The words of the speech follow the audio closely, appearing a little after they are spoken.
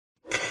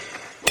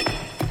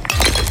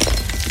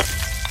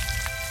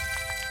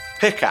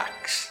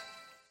Pickaxe.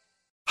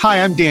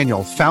 Hi, I'm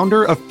Daniel,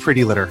 founder of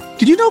Pretty Litter.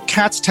 Did you know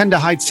cats tend to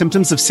hide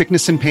symptoms of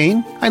sickness and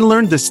pain? I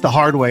learned this the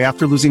hard way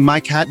after losing my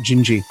cat,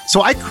 Gingy.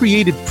 So I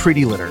created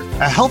Pretty Litter,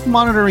 a health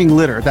monitoring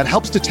litter that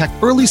helps detect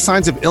early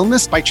signs of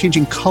illness by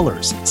changing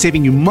colors,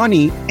 saving you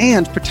money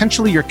and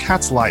potentially your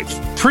cat's life.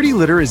 Pretty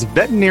Litter is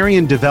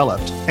veterinarian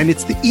developed, and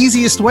it's the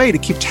easiest way to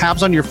keep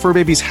tabs on your fur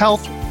baby's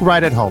health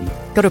right at home.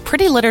 Go to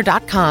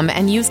prettylitter.com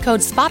and use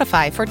code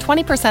SPOTIFY for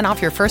 20% off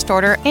your first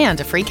order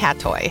and a free cat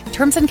toy.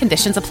 Terms and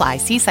conditions apply.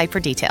 See site for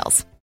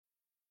details.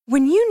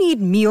 When you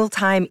need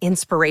mealtime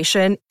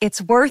inspiration,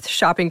 it's worth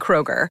shopping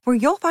Kroger, where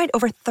you'll find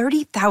over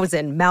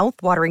 30,000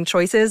 mouth-watering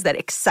choices that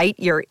excite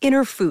your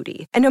inner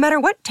foodie. And no matter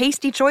what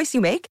tasty choice you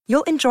make,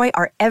 you'll enjoy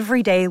our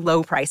everyday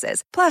low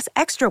prices, plus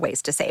extra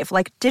ways to save,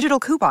 like digital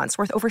coupons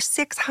worth over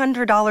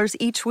 $600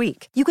 each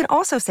week. You can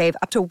also save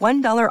up to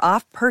 $1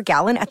 off per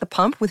gallon at the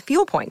pump with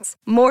fuel points.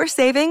 More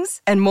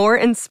savings and more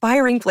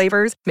inspiring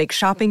flavors make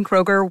shopping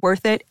Kroger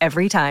worth it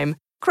every time.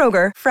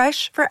 Kroger,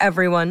 fresh for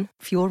everyone.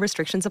 Fuel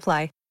restrictions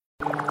apply.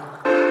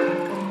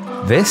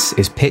 This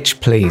is Pitch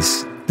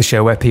Please, the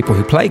show where people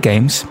who play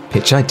games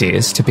pitch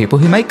ideas to people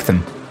who make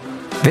them.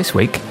 This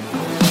week,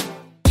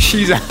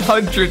 she's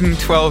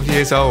 112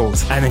 years old.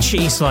 And then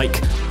she's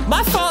like,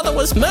 my father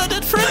was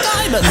murdered for a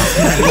diamond.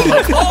 And you're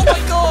like, oh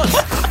my god,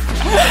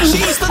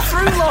 she's the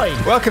through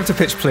line. Welcome to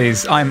Pitch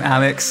Please. I'm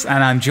Alex,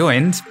 and I'm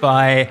joined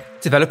by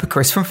developer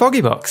Chris from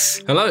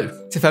Foggybox.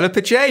 Hello.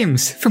 Developer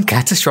James from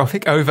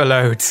Catastrophic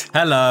Overload.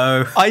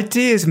 Hello.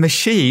 Ideas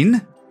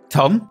Machine,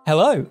 Tom.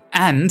 Hello.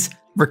 And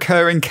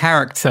recurring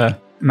character,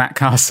 Matt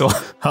Castle.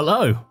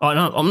 Hello.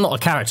 I'm not a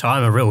character,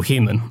 I'm a real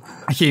human.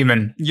 A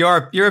human.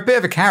 You're a bit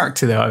of a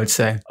character, though, I would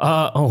say.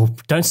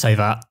 Don't say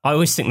that. I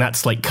always think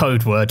that's like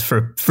code word for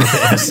a bit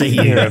of a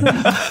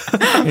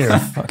CU. You're a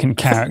fucking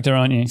character,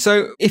 aren't you?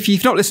 So, if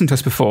you've not listened to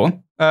us before,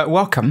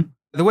 welcome.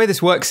 The way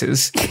this works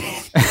is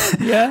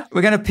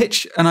we're going to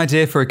pitch an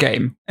idea for a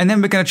game, and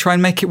then we're going to try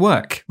and make it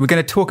work. We're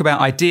going to talk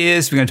about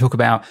ideas. We're going to talk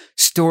about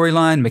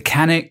storyline,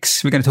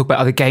 mechanics. We're going to talk about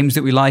other games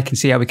that we like and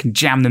see how we can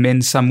jam them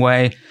in some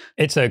way.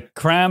 It's a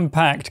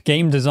cram-packed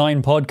game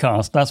design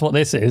podcast. That's what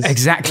this is.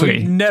 Exactly.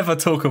 We never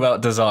talk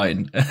about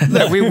design.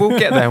 No, we will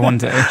get there one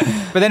day.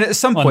 But then at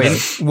some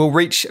point, we'll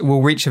reach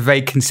a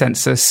vague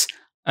consensus,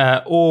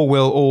 or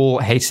we'll all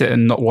hate it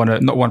and not want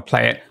to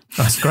play it.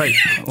 That's great.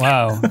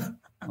 Wow.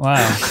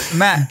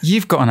 Matt,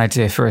 you've got an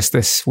idea for us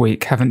this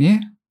week, haven't you?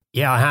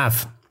 Yeah, I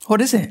have.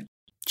 What is it?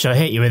 Shall I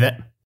hit you with it?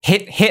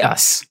 Hit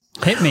us.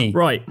 Hit me.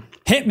 Right.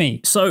 Hit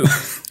me. So,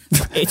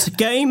 it's a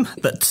game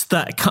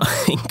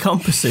that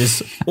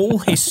encompasses all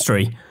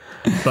history,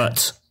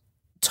 but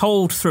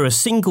told through a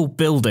single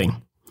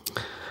building.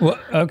 Well,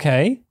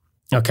 okay.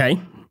 Okay.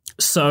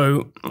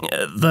 So,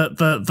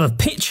 the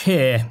pitch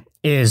here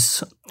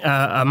is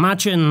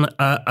imagine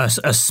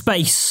a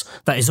space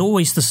that is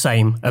always the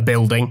same, a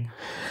building.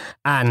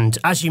 And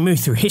as you move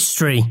through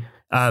history,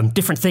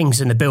 different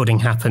things in the building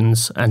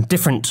happens and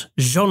different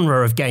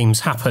genre of games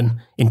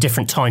happen in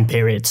different time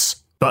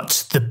periods.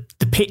 But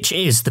the pitch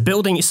is the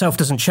building itself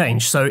doesn't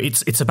change. So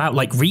it's about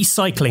like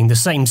recycling the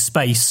same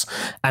space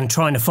and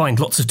trying to find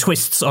lots of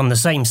twists on the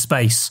same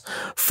space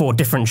for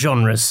different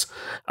genres.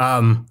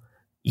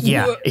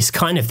 It's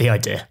kind of the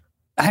idea.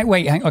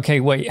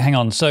 Hang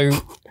on. So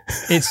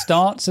it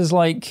starts as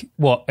like,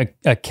 what,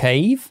 a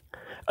cave?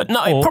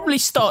 No, it probably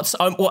starts.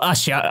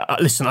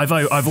 Listen, I've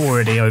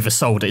already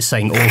oversold it,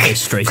 saying all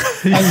history.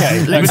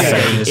 Okay, let's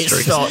say it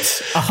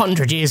starts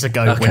 100 years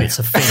ago when it's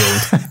a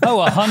field.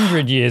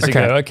 100 years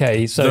ago.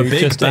 Okay, so the Big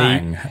just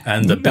Bang,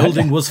 and the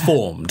building was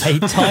formed. A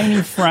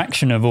tiny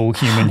fraction of all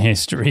human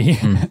history.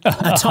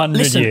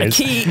 100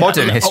 years.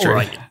 Modern history. All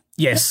right.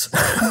 Yes.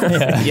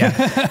 Yeah.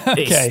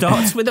 It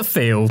starts with a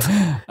field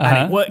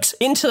and it works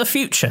into the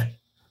future.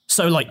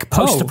 So like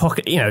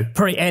post-apocalyptic,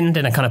 probably end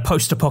in a kind of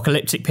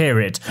post-apocalyptic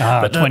period.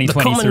 But the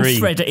common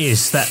thread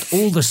is that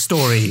all the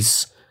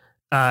stories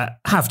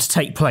have to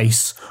take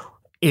place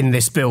in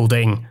this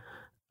building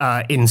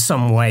in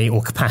some way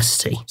or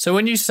capacity. So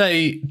when you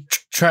say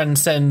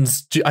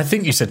transcends, I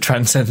think you said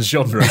transcends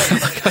genre.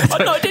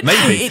 No, I didn't.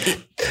 Maybe.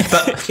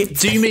 But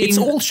do you mean... It's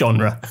all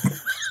genre.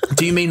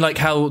 Do you mean like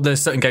how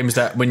there's certain games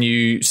that when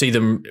you see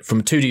them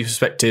from a 2D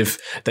perspective,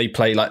 they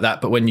play like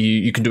that, but when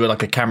you can do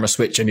like a camera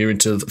switch and you're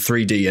into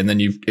 3D and then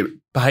it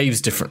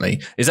behaves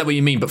differently? Is that what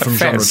you mean, but from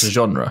genre to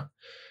genre?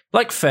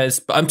 Like Fez,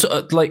 but I'm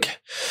like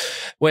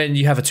when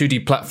you have a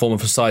 2D platformer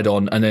for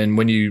side-on and then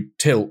when you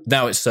tilt,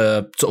 now it's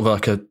sort of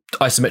like a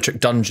isometric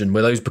dungeon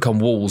where those become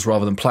walls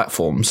rather than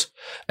platforms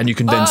and you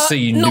can then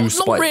see new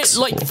spikes.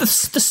 Like the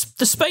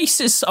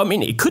spaces, I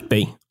mean, it could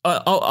be.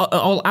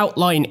 I'll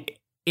outline...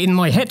 In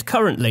my head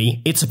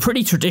currently, it's a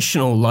pretty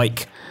traditional,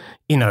 like,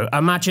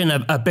 imagine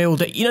a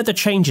builder, the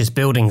changes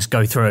buildings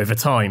go through over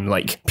time.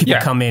 Like, people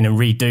come in and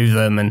redo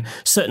them, and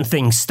certain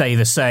things stay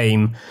the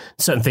same,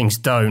 certain things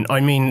don't.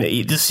 I mean,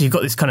 you've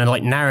got this kind of,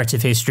 like,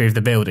 narrative history of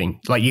the building.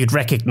 Like, you'd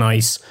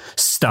recognize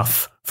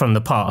stuff from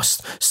the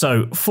past.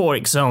 So, for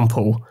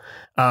example,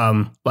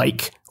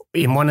 like,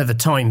 in one of the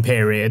time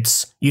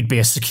periods, you'd be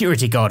a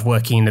security guard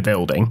working in the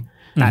building.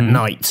 at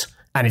night,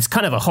 and it's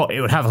kind of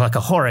it would have like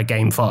a horror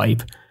game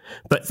vibe.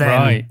 But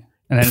then,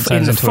 and then it turns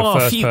in the into a far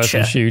first-person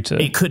future, shooter.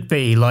 it could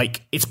be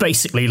like it's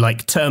basically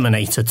like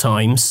Terminator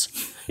times.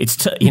 It's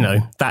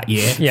that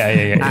year,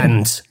 Yeah.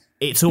 and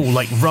it's all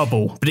like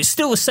rubble, but it's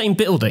still the same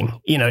building.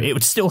 It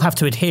would still have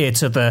to adhere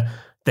to the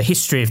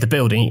history of the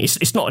building.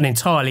 It's not an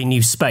entirely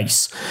new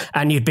space,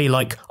 and you'd be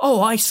like,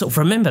 oh, I sort of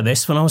remember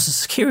this when I was a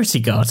security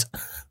guard.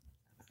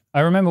 I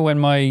remember when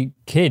my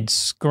kids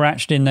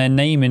scratched in their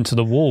name into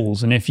the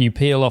walls, and if you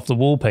peel off the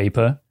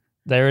wallpaper,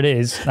 there it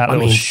is. That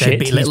little shit. There'd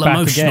be he's little back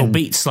emotional again.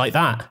 beats like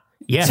that.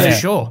 Yeah, for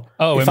sure.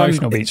 Oh,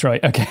 emotional beats,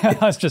 right. Okay.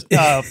 I was just,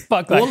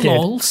 fuck that Or kid.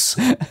 lols.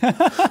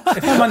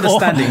 If I'm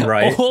understanding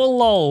right. Or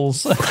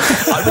lols.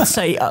 I would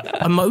say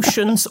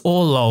emotions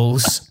or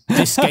lols.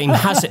 This game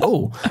has it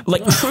all.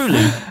 Like,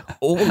 truly,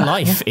 all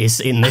life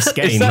is in this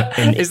game.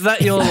 Is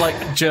that your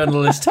like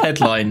journalist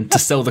headline to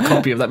sell the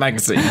copy of that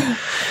magazine?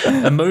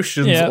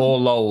 Emotions or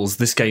lols,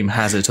 this game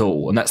has it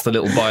all, and that's the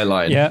little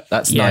byline. Yeah,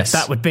 that's nice.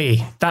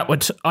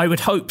 I would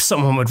hope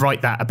someone would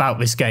write that about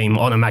this game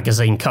on a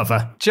magazine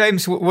cover.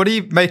 James, what are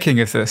you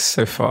making of this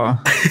so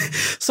far?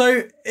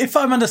 So, if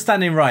I'm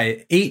understanding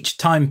right, each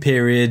time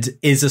period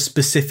is a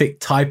specific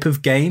type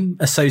of game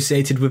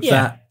associated with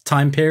that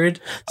time period.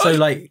 So,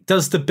 like,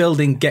 does the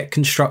building get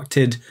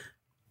constructed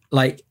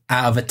like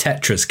out of a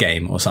Tetris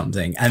game or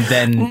something, and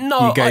then you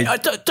go?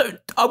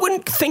 I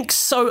wouldn't think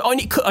so. I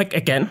mean,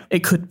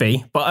 it could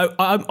be, but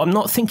I'm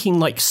not thinking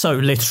like so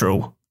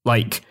literal,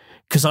 like.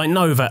 Because I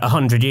know that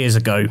 100 years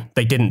ago,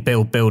 they didn't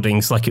build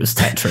buildings like it was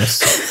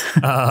Tetris.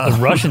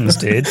 The Russians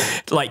did.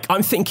 Like,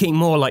 I'm thinking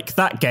more like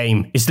that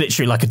game is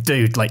literally like a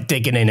dude like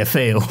digging in a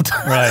field.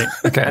 Right.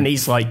 Okay. And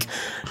he's like,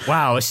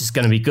 wow, this is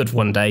going to be good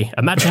one day.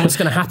 Imagine what's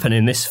going to happen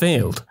in this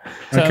field.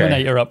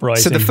 Terminator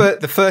Uprising. So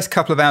the first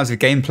couple of hours of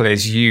gameplay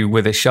is you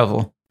with a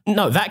shovel.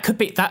 No, that could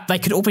be that. They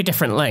could all be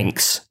different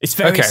lengths. It's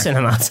very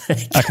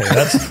cinematic.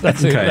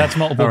 Okay, that's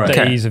multiple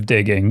days of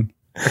digging.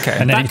 Okay.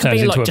 And then that it could turns be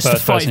into like a just a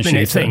first-person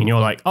 5-minute shooter. thing. And you're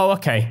like, oh,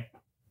 okay.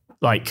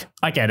 Like,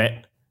 I get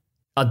it.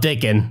 I'll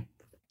dig in.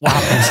 What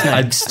happens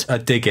next? I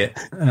dig it.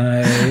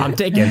 I'm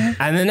digging.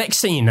 And the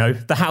next thing you know,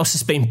 the house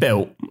has been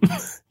built.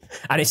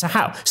 And it's a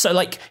house. So,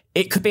 like,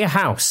 it could be a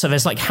house. So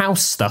there's, like,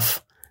 house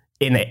stuff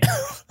in it.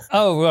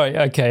 Oh, right.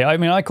 Okay. I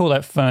mean, I call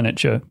that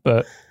furniture,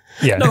 but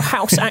yeah. No,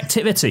 house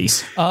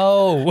activities.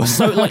 Oh.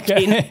 So, like,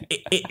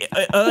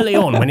 early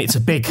on, when it's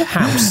a big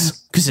house,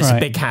 because it's a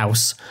big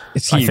house,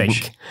 It's I huge.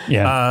 think.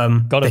 Yeah.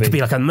 There could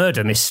be like a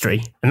murder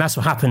mystery. And that's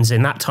what happens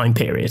in that time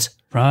period.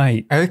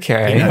 Right.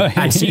 Okay. You know?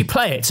 And so you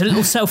play it. It's a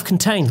little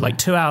self-contained, like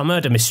 2-hour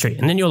murder mystery.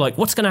 And then you're like,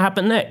 what's going to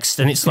happen next?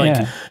 And it's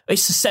like,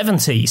 it's the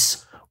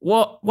 70s.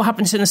 What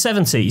happens in the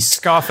 70s?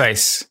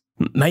 Scarface.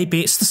 Maybe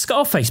it's the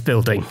Scarface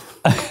building.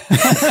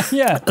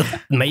 Yeah.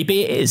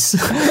 Maybe it is.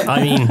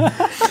 I mean...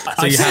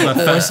 So you have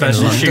a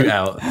first-person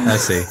shootout. I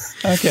see.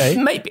 Okay.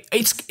 Maybe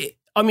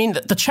I mean,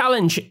 the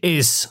challenge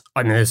is,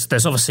 I mean,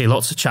 there's obviously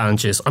lots of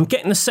challenges. I'm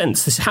getting the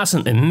sense this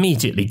hasn't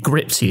immediately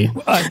gripped you.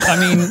 I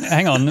mean,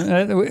 hang on.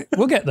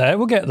 We'll get there.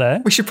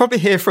 We should probably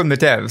hear from the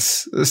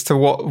devs as to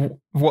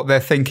what they're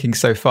thinking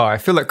so far. I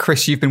feel like,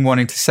 Chris, you've been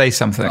wanting to say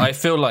something. I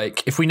feel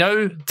like if we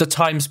know the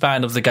time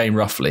span of the game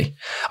roughly,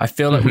 I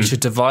feel like we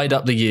should divide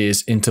up the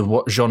years into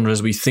what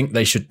genres we think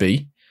they should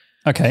be.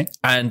 Okay.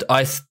 And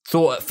I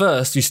thought at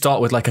first you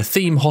start with like a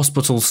theme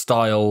hospital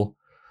style,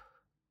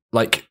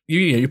 like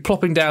you're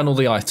plopping down all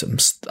the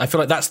items. I feel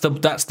like that's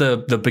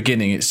the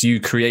beginning. It's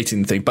you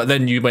creating the thing, but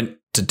then you went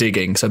to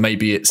digging, so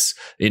maybe it's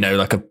an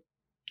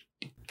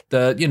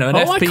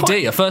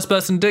FPD, a first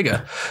person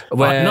digger,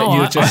 where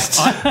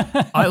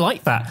I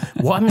like that.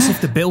 What happens if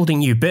the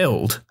building you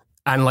build?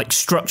 And like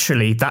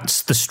structurally,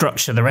 that's the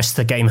structure the rest of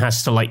the game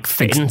has to like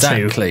fit into.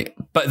 Exactly.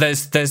 But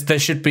there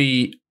should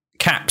be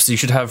caps. You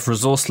should have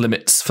resource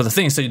limits for the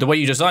thing. So the way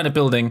you design a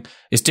building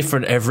is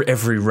different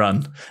every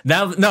run.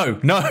 Now, no,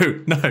 not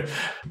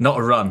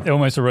a run.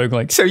 Almost a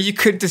roguelike. So you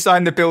could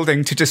design the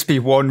building to just be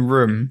one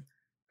room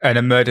and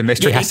a murder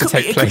mystery has to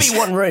take place. It could be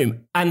one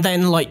room. And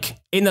then, like,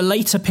 in the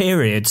later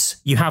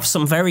periods, you have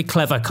some very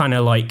clever kind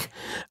of, like,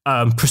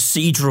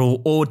 procedural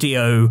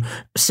audio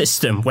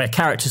system where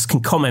characters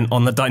can comment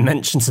on the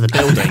dimensions of the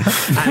building.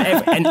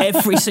 and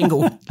every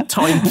single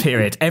time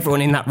period, everyone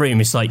in that room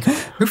is like,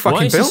 who fucking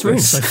why is built this room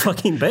so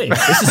fucking big?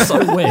 This is so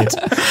weird.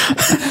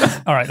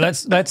 All right, let's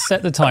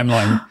set the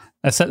timeline.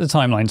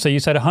 So you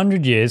said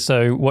 100 years.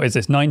 So what is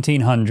this,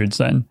 1900s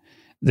then?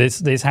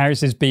 This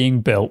house is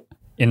being built.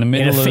 In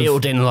a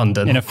field in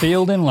London.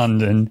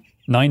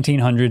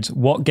 1900s.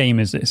 What game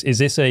is this? Is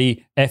this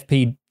a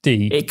FPD?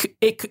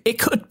 It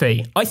could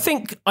be. I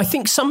think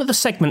some of the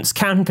segments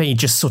can be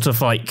just sort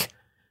of like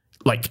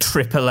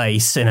AAA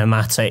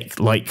cinematic,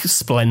 like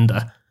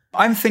splendor.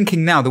 I'm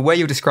thinking now, the way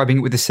you're describing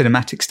it with the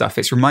cinematic stuff,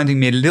 it's reminding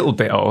me a little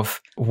bit of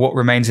What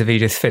Remains of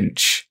Edith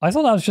Finch. I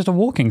thought that was just a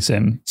walking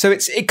sim. So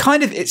it's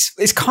kind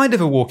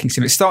of a walking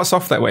sim. It starts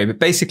off that way, but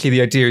basically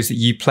the idea is that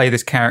you play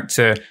this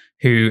character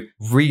who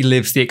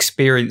relives the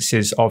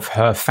experiences of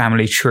her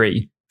family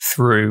tree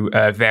through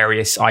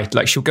various,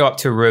 like she'll go up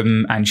to a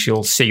room and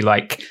she'll see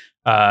like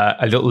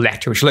a little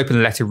letter, which you'll open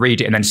the letter,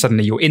 read it, and then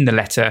suddenly you're in the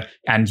letter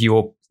and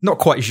you're not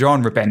quite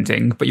genre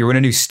bending, but you're in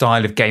a new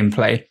style of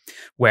gameplay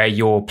where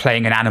you're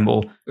playing an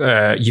animal.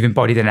 You've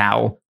embodied an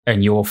owl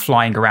and you're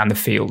flying around the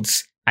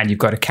fields and you've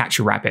got to catch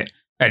a rabbit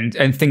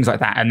and things like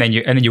that. And then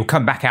you'll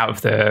come back out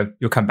of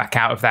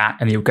that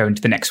and then you'll go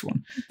into the next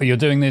one. But you're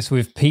doing this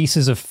with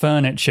pieces of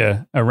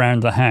furniture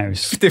around the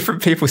house.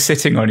 Different people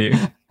sitting on you.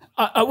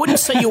 I wouldn't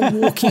say you're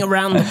walking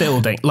around the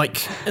building.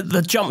 Like,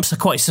 the jumps are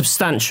quite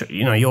substantial.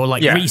 You know, you're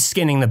like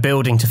reskinning the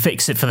building to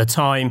fix it for the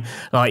time.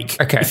 Like,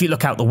 if you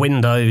look out the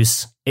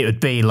windows, it would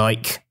be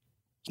like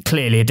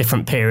clearly a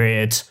different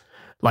period.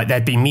 Like,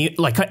 there'd be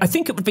I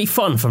think it would be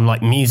fun from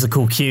like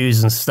musical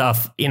cues and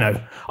stuff. You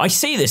know, I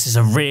see this as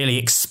a really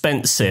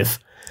expensive,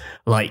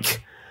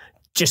 like,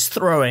 just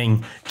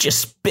throwing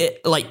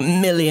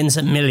millions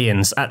and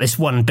millions at this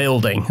one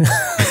building.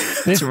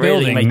 This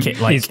building make it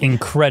is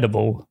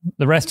incredible.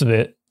 The rest of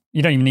it,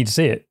 you don't even need to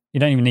see it. You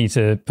don't even need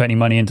to put any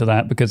money into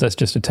that because that's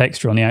just a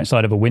texture on the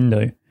outside of a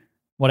window.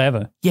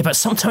 Whatever. Yeah, but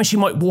sometimes you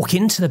might walk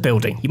into the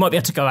building. You might be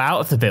able to go out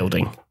of the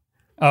building.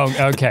 Oh,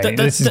 okay.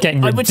 This is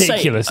getting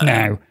ridiculous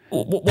now.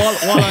 While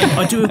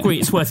I do agree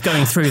it's worth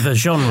going through the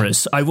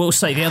genres, I will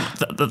say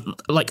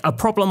a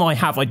problem I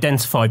have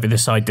identified with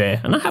this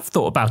idea, and I have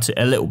thought about it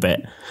a little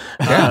bit.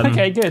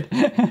 Okay, good.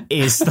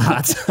 Is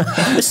that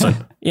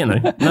listen, you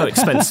know, no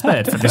expense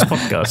spared for this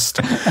podcast.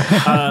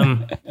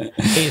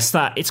 Is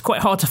that it's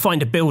quite hard to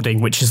find a building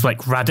which is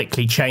like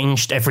radically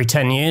changed every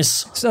 10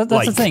 years. So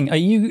that's the thing. Are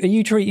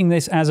you treating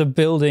this as a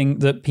building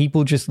that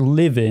people just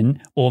live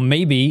in, or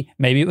maybe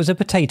it was a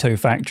potato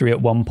factory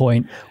at one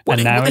point,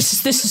 and now this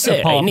is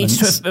it.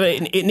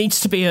 It needs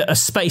to be a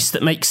space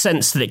that makes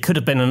sense, that it could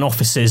have been an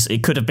offices,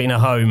 it could have been a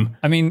home.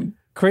 I mean,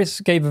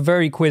 Chris gave a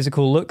very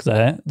quizzical look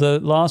there. The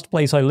last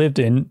place I lived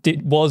in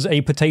was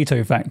a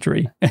potato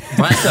factory.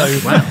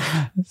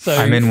 So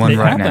I'm in one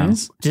right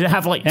happens. Now. Did it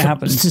have it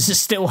happens. Does it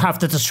still have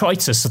the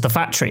detritus of the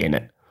factory in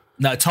it?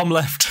 No, Tom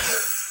left.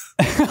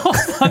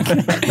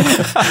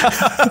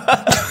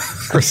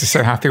 Chris is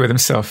so happy with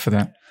himself for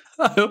that.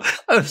 I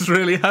was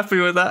really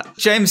happy with that.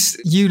 James,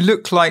 you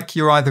look like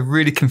you're either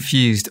really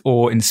confused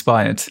or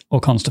inspired. Or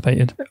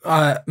constipated.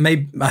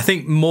 Maybe I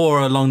think more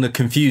along the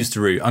confused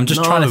route. I'm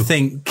just trying to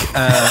think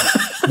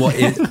what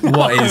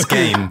is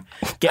game.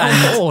 Get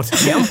on board.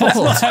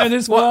 That's how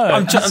this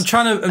works. I'm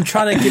trying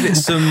to give it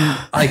some,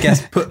 I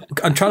guess,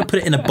 I'm trying to put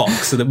it in a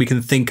box so that we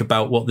can think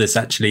about what this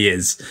actually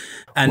is.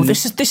 And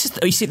this is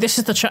you see, this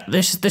is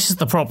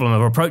the problem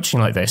of approaching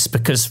like this,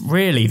 because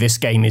really this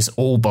game is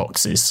all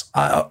boxes.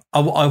 I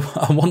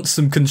want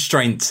some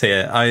constraints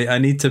here. I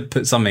need to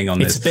put something on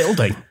this. It's a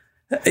building.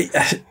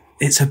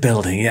 It's a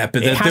building, yeah,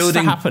 but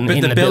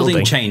the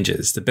building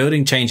changes. The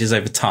building changes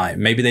over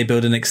time. Maybe they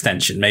build an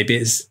extension. Maybe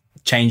it's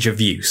change of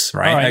use,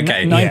 right? All right,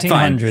 okay,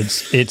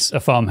 1900s. It's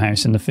a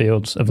farmhouse in the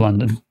fields of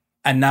London.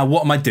 And now,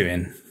 what am I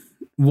doing?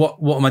 What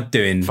am I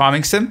doing?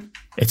 Farming sim.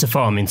 It's a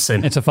farming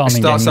sim. It's a farming.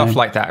 It starts off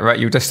like that, right?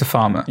 You're just a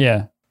farmer.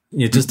 Yeah,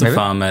 you're just a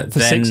farmer for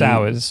 6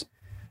 hours.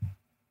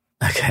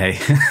 Okay,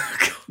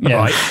 yeah.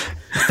 Right.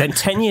 Then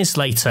 10 years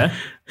later,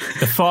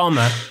 the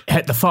farmer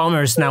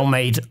has now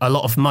made a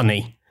lot of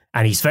money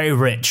and he's very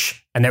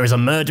rich, and there is a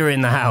murder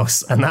in the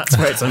house, and that's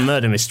where it's a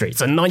murder mystery. It's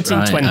a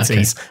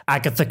 1920s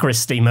Agatha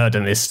Christie murder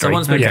mystery.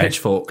 Someone's been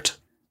pitchforked,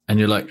 and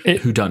you're like,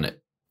 who done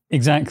it?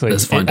 Exactly.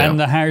 Let's find out. And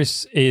the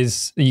house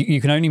is, you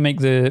can only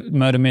make the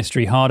murder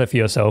mystery harder for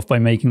yourself by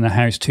making the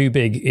house too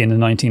big in the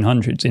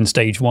 1900s in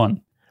stage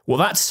 1. Well,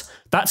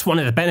 that's one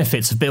of the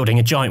benefits of building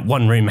a giant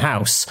one-room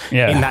house,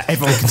 in that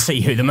everyone can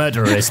see who the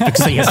murderer is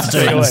because he has to do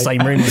it in the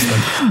same room as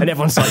them. And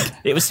everyone's like,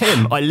 it was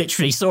him. I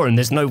literally saw him.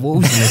 There's no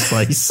walls in this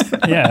place.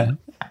 Yeah.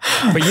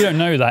 But you don't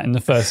know that in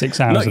the first 6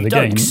 hours of the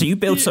game. So you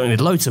build something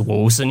with loads of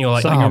walls and you're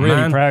like, something I'm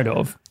really proud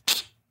of.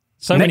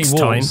 So Next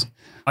many walls. Time,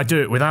 I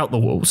do it without the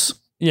walls.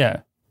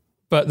 Yeah.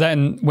 But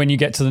then when you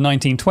get to the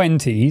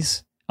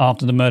 1920s,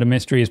 after the murder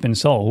mystery has been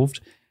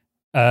solved,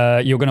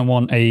 you're going to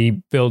want a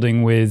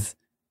building with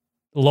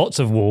lots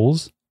of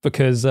walls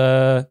because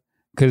the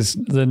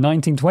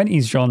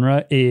 1920s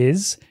genre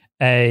is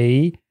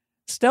a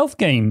stealth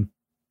game.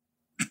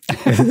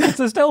 It's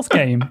a stealth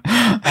game.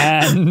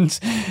 And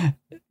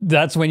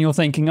that's when you're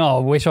thinking, I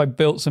wish I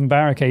built some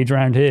barricades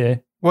around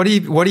here. What are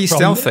you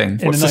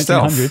stealthing? What's the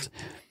stealth?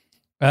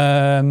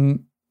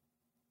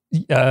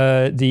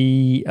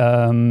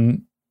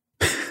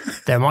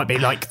 There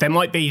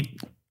might be,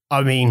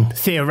 I mean,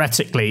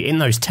 theoretically, in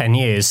those 10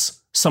 years,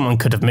 someone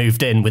could have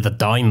moved in with a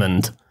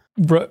diamond.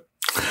 Right.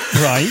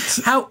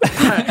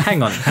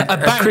 Hang on.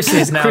 Chris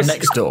is now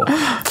next door.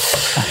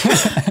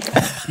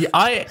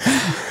 I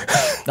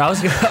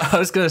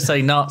was going to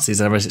say Nazis,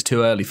 and I realized it's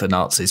too early for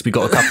Nazis. We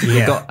got a couple.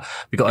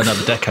 We got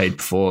another decade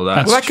before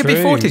that. Well, that could be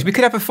 40s. We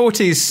could have a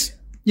 40s.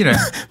 You know,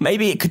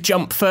 maybe it could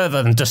jump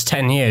further than just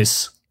 10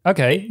 years.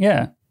 Okay,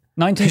 yeah.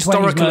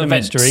 1920s murder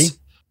mystery,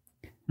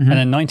 and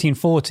then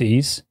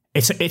 1940s.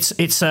 It's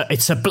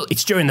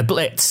during the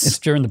Blitz. It's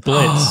during the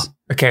Blitz.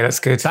 Okay, that's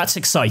good. That's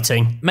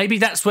exciting. Maybe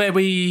that's where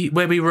we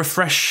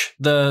refresh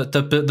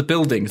the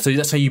building. So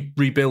that's how you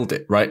rebuild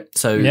it, right?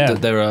 So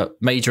there are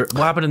major.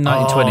 What happened in the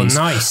 1920s?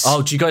 Oh, nice.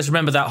 Oh, do you guys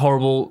remember that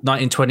horrible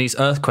 1920s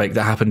earthquake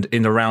that happened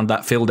in around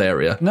that field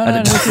area? No, and no,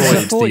 it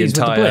destroyed the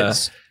entire. The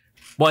Blitz.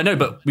 Well, I know,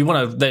 but we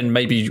want to then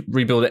maybe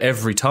rebuild it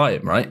every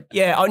time, right?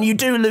 Yeah, and you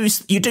do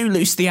lose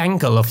the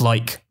angle of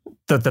like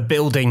the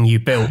building you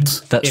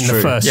built That's in true.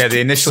 the first. Yeah,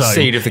 the initial zone.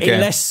 seed of the game.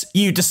 Unless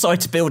you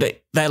decide to build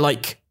it, they're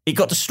like it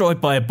got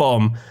destroyed by a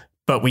bomb,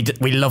 but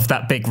we love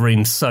that big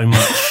room so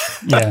much.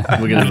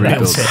 Yeah, We're going to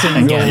rebuild it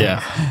it again.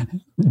 Yeah.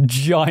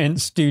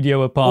 giant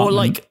studio apartment. Or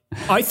like,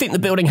 I think the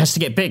building has to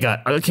get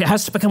bigger. Like, it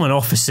has to become an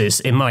offices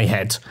in my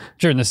head.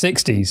 During the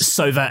 60s.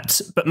 So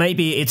that, but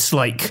maybe it's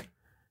like,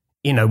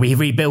 you know, we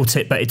rebuilt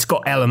it, but it's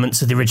got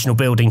elements of the original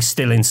building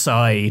still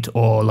inside.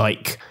 Or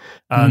like,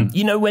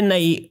 you know, when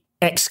they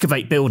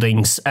excavate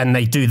buildings and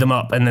they do them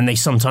up, and then they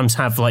sometimes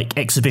have like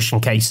exhibition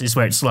cases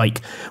where it's like,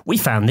 we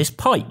found this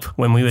pipe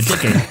when we were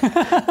digging.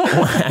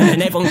 And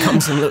then everyone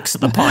comes and looks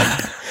at the pipe.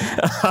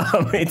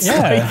 It's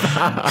like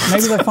that.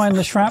 Maybe they'll find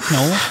the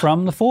shrapnel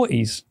from the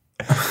 40s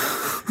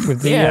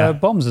with the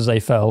bombs as they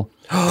fell.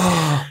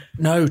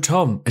 No,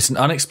 Tom, it's an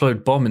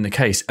unexploded bomb in the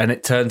case, and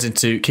it turns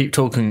into keep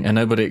talking and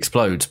nobody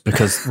explodes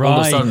because all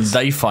of a sudden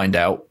they find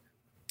out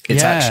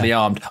it's actually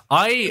armed.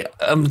 I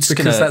am just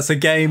because that's a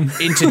game.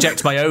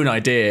 Interject my own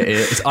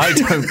idea. I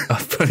don't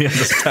fully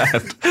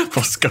understand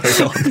what's going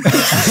on.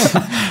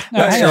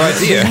 No, hang on.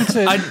 idea.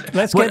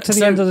 Let's get to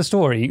the end of the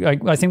story.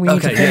 I think we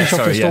need to finish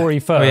off the story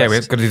first. Oh, yeah,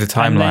 we've got to do the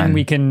timeline. And then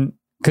we can,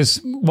 because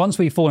once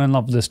we fall in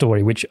love with the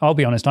story, which I'll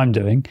be honest, I'm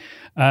doing,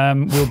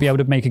 we'll be able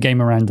to make a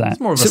game around that.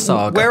 It's more of a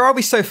saga. Where are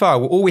we so far?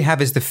 Well, all we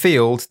have is the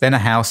field, then a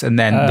house, and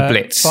then the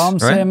Blitz. Farm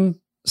right? sim,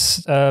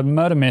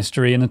 murder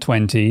mystery in the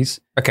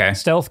 20s. Okay.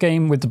 Stealth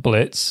game with the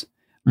Blitz.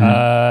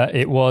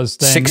 It was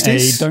then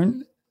 60s?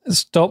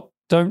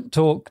 Don't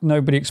talk,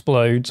 nobody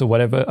explodes, or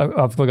whatever.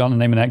 I've forgotten the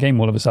name of that game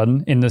all of a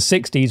sudden. In the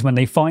 60s, when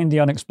they find the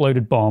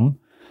unexploded bomb.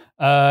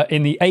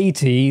 In the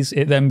 80s,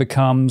 it then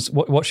becomes,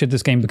 what should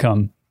this game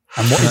become?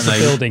 And what is the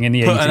building in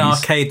the 80s? Put an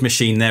arcade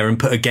machine there and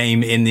put a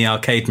game in the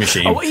arcade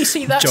machine. Oh, you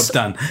see, that's job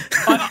done.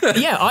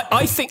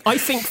 I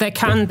think there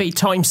can be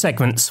time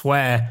segments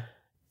where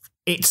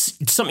it's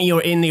something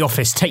you're in the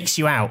office takes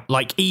you out,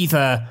 like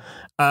either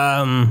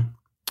like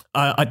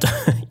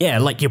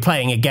you're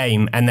playing a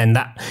game and then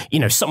that, you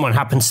know, someone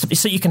happens to be,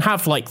 so you can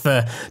have like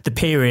the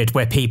period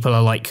where people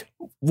are like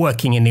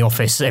working in the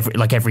office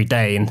every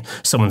day and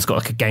someone's got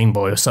like a Game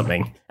Boy or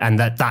something, and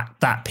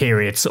that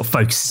period sort of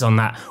focuses on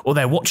that, or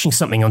they're watching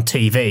something on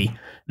TV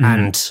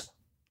and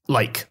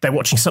like they're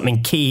watching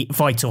something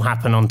vital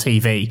happen on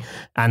TV,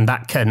 and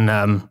that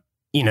can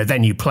you know,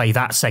 then you play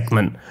that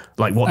segment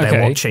like what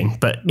they're watching,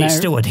 but it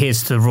still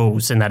adheres to the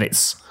rules in that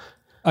it's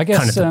kind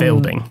of the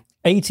building.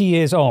 80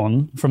 years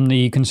on from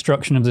the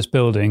construction of this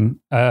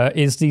building,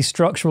 is the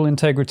structural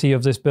integrity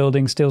of this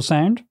building still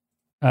sound?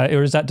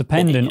 Or is that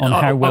dependent on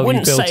how well you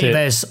built it? I wouldn't say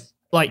there's,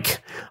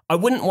 like, I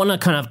wouldn't want to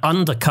kind of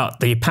undercut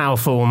the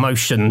powerful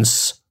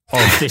emotions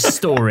of this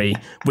story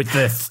with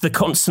the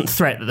constant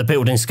threat that the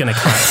building's going to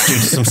collapse due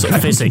to some sort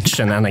of physics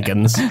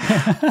shenanigans.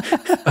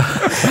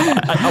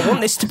 I want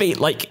this to be,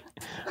 like,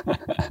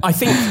 I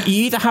think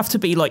you either have to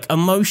be like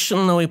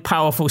emotionally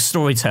powerful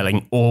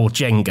storytelling or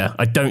Jenga.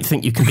 I don't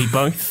think you can be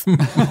both.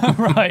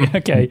 Right.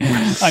 Okay.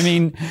 I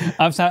mean,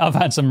 I've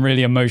had some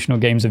really emotional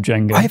games of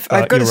Jenga. I've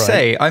got to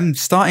say, I'm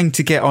starting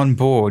to get on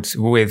board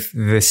with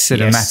the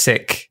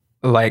cinematic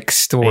like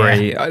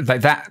story. Like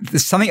that.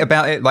 There's something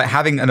about it, like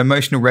having an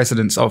emotional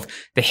resonance of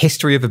the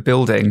history of a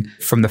building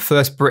from the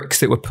first bricks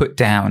that were put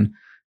down,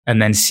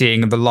 and then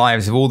seeing the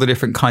lives of all the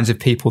different kinds of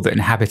people that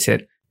inhabit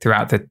it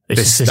throughout the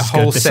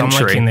whole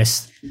century.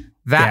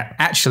 That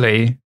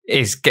actually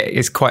is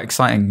quite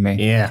exciting to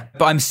me. Yeah.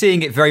 But I'm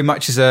seeing it very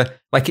much as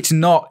it's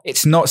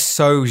not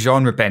so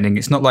genre bending.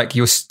 It's not like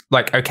you're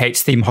like, okay,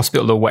 it's Theme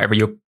Hospital or whatever,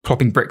 you're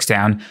plopping bricks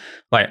down.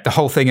 Like the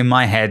whole thing in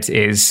my head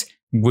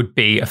would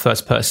be a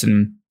first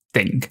person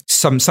thing.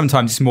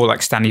 Sometimes it's more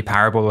like Stanley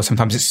Parable, or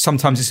sometimes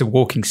it's a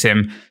walking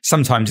sim.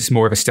 Sometimes it's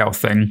more of a stealth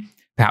thing,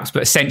 perhaps.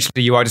 But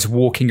essentially you are just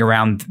walking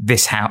around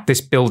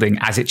this building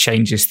as it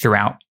changes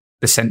throughout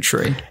the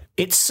century.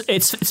 It's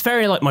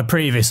very like my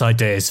previous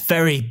ideas.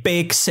 Very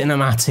big,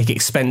 cinematic,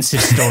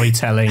 expensive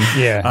storytelling.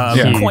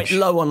 Quite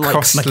low on like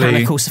costly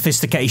mechanical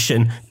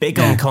sophistication. Big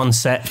on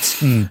concept.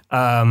 It's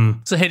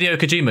a Hideo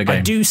Kojima game.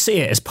 I do see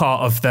it as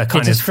part of the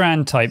kind of a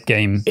Strand type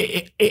game.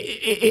 It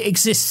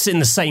exists in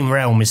the same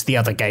realm as the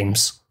other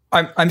games.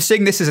 I'm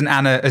seeing this as an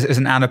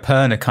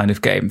Annapurna kind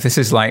of game. This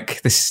is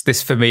like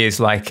this for me is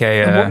like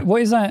a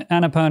what is that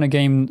Annapurna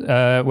game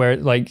where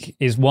it like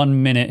is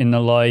 1 minute in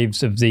the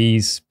lives of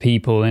these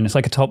people, and it's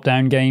like a top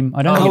down game.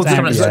 I don't know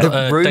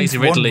the Daisy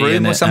Ridley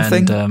or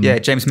something. And,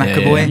 James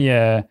McAvoy.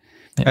 Yeah.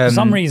 For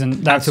some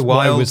reason that's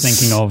what I was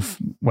thinking of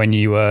when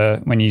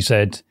you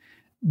said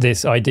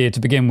this idea to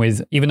begin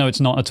with, even though it's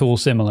not at all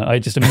similar. I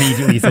just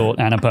immediately thought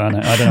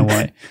Annapurna. I don't know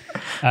why.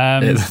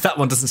 That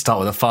one doesn't start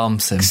with a farm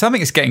sim.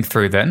 Something is getting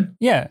through then.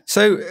 Yeah.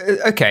 So,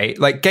 okay,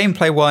 like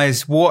gameplay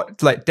wise,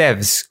 what, like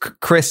devs,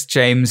 Chris,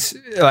 James,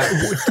 like,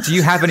 do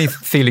you have any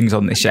feelings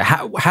on this yet?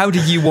 How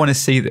do you want to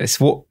see this?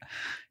 What,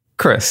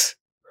 Chris?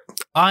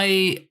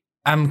 I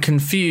am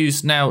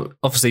confused now.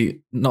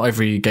 Obviously, not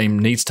every game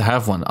needs to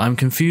have one. I'm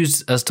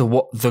confused as to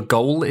what the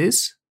goal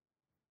is.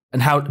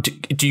 And how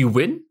do you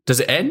win? Does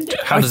it end?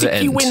 How does it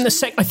end? You win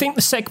I think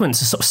the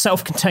segments are sort of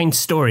self-contained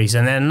stories,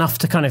 and they're enough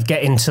to kind of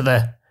get into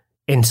the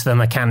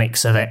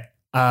mechanics of it.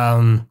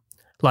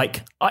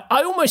 Like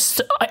I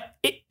almost,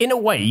 in a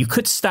way, you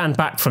could stand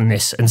back from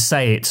this and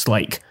say it's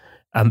like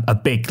a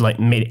big a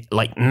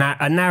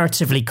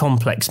narratively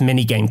complex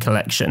minigame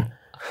collection.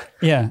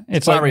 Yeah,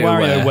 it's like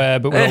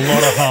WarioWare, but with a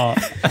lot of heart.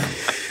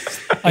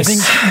 I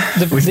think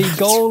the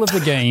goal of the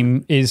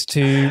game is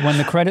to, when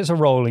the credits are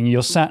rolling,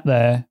 you're sat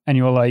there and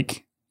you're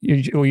like,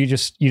 you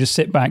just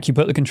sit back, you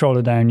put the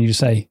controller down, you just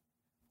say,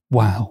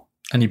 "Wow."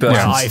 And you burst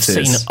into I've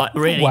tears. seen,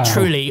 really,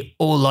 truly,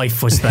 all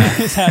life was there.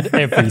 This had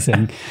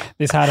everything.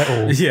 This had it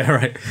all. Yeah,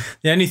 right.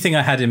 The only thing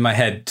I had in my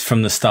head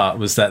from the start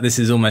was that this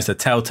is almost a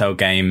Telltale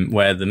game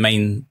where the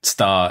main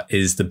star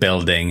is the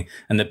building,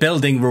 and the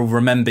building will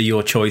remember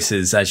your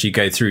choices as you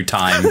go through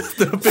time.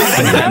 The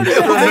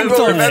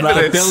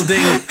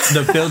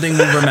building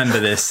will remember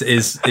this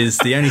is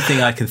the only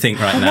thing I can think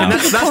right now. And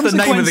that's the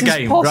name of the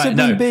game, right?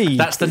 No,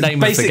 that's the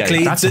name of the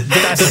game. That's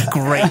a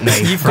great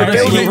name. You've got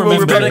to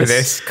remember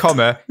this,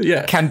 comma.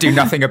 Yeah. Can do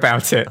nothing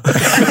about it.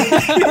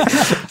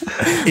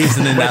 Is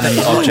an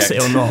inanimate object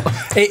it or not?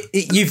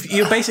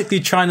 You're basically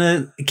trying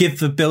to give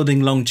the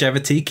building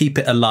longevity, keep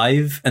it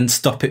alive, and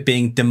stop it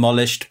being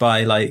demolished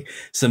by like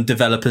some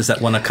developers that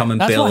want to come and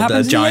build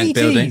a giant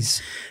building.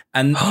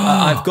 And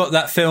I've got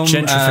that film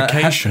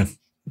Gentrification.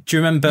 Do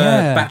you remember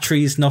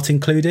Batteries Not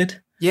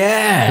Included?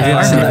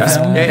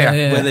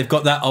 Yeah. Where they've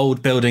got that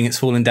old building, it's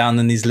falling down,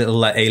 and these little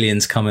like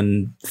aliens come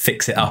and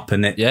fix it up,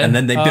 and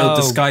then they build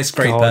the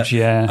skyscraper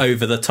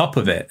over the top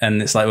of it, and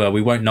it's like, well,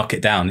 we won't knock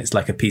it down. It's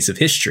like a piece of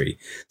history.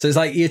 So it's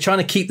like you're trying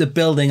to keep the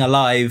building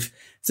alive.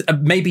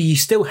 Maybe you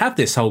still have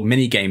this whole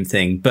mini game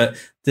thing, but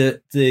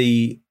the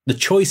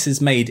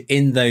choices made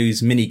in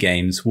those mini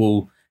games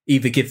will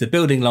either give the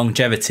building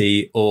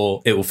longevity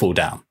or it will fall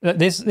down.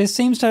 This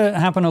seems to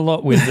happen a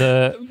lot with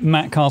the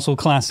Matt Castle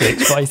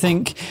classics, but I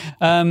think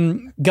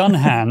Gun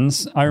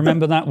Hands, I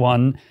remember that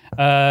one,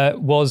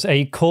 was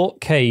a court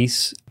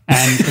case,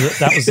 and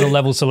that was the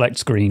level select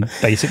screen,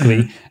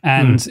 basically.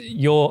 And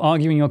you're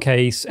arguing your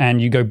case and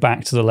you go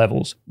back to the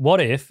levels.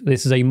 What if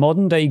this is a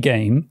modern day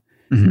game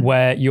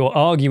where you're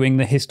arguing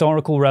the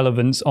historical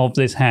relevance of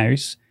this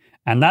house,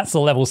 and that's the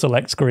level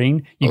select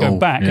screen? You go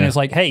back and it's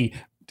like, hey,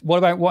 what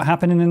about what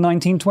happened in the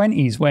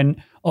 1920s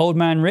when Old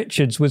Man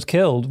Richards was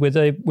killed with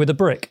a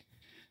brick?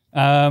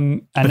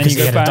 And because then you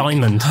go he had back, a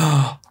diamond.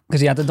 Because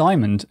he had the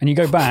diamond. And you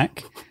go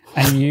back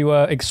and you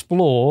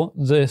explore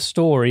the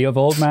story of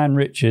Old Man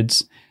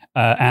Richards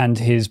and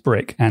his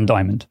brick and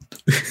diamond.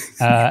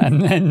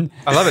 And then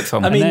I love it,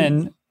 Tom.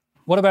 Then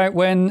what about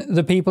when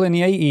the people in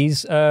the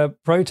 80s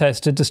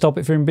protested to stop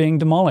it from being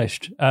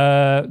demolished,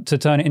 to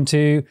turn it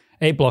into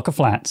a block of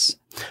flats?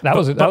 That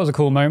was a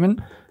cool moment.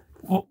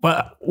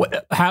 Well,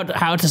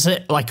 how does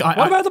it like?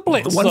 What about the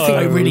Blitz? One thing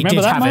I really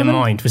did have moment? in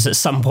mind was at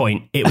some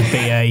point it would be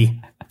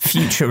a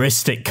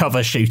futuristic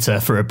cover shooter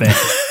for a bit.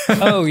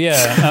 Oh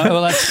yeah,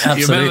 well that's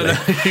absolutely.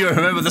 You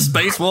remember the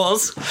Space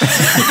Wars? And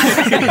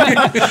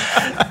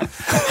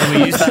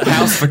we used that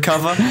house for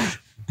cover.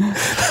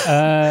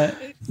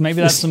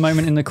 Maybe that's the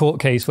moment in the court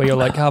case where you're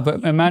like,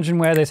 but imagine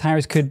where this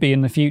house could be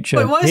in the future.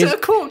 Wait, why is it a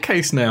court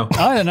case now?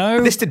 I don't know.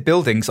 Listed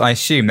buildings, I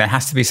assume there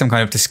has to be some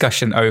kind of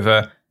discussion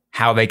over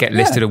how they get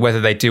listed or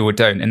whether they do or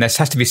don't. And there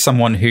has to be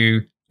someone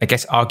who, I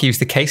guess, argues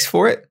the case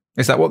for it.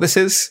 Is that what this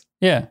is?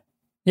 Yeah.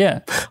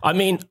 Yeah. I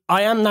mean,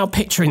 I am now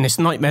picturing this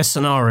nightmare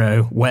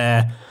scenario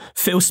where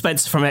Phil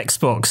Spencer from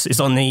Xbox is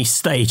on the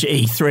stage at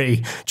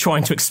E3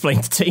 trying to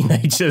explain to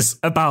teenagers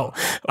about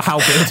how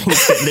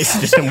buildings get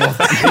listed and what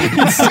that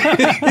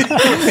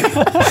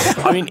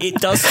means. I mean,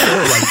 it does feel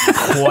like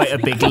quite a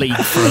big leap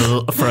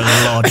for a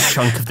large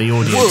chunk of the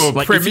audience. Whoa,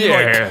 like,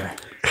 premiere.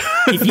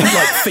 If you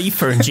like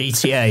FIFA and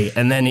GTA,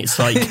 and then it's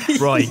like,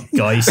 right,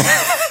 guys,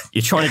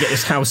 you're trying to get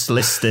this house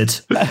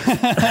listed. But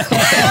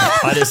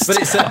it's a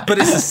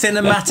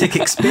cinematic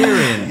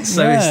experience,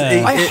 so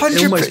it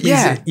almost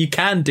means you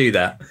can do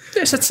that.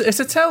 It's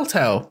a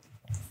Telltale.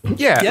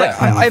 Yeah. Like,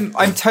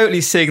 I'm totally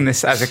seeing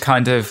this as a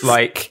kind of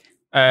like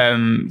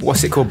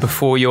what's it called?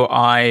 Before Your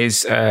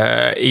Eyes,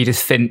 Edith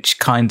Finch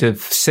kind of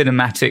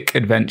cinematic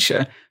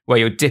adventure where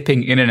you're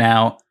dipping in and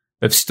out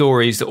of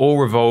stories that all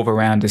revolve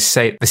around the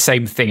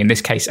same thing, in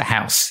this case, a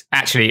house.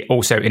 Actually,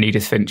 also in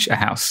Edith Finch, a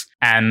house.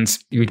 And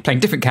you're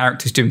playing different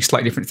characters doing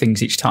slightly different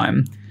things each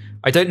time.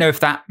 I don't know if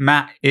that,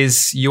 Matt,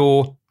 is you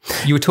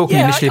were talking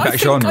initially about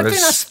genres. I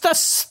think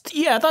that's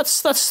Yeah,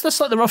 that's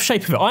like the rough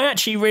shape of it. I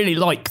actually really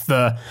like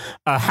the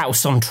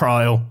House on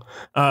Trial.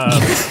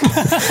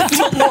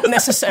 Not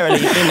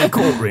necessarily in a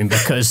courtroom,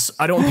 because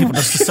I don't want people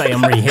just to say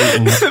I'm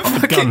reheating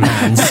gun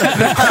hands.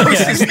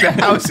 The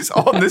house is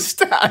on the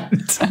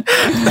stand.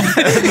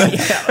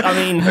 Yeah, I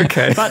mean,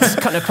 that's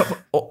kind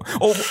of...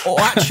 Or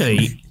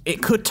actually,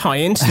 it could tie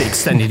into the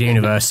extended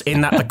universe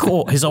in that the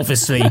court has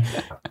obviously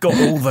got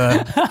all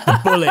the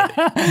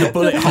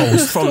bullet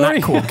holes from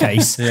that court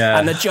case. Yeah.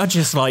 And the judge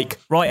is like,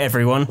 right,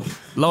 everyone,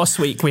 last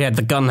week we had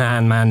the gun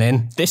hand man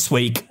in. This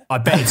week, I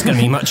bet it's going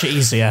to be much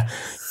easier.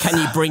 Can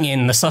you bring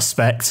in the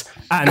suspect?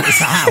 And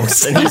it's a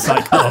house. And he's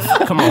like,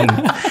 oh, come on.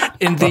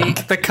 In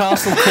the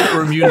Castle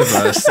Courtroom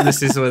universe,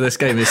 this is where this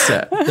game is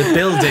set. The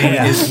building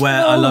is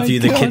where I Love You,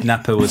 the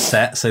Kidnapper was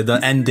set. So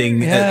the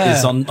ending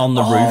is on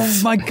the roof.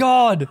 Oh my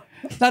God.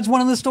 That's one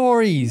of the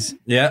stories.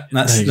 Yeah,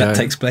 that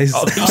takes place.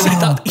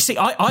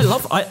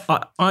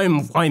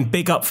 I'm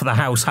big up for the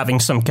house having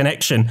some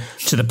connection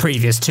to the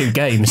previous two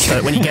games. So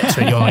that when you get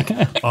to it, you're like,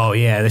 oh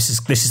yeah, this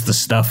is the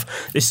stuff.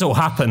 This has all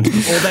happened.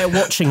 Or they're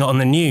watching it on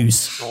the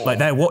news, like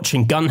they're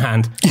watching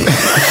Gunhand,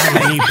 and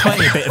then you play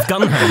a bit of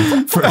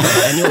Gunhand for a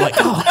bit, and you're like,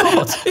 oh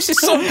God, this is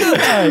so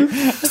good.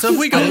 So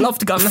we got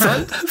loved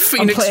Gunhand.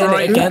 Phoenix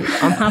Wright again.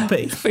 I'm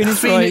happy.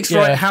 Phoenix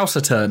Wright House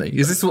Attorney.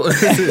 Is this what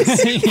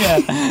this is?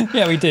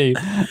 Yeah, we do.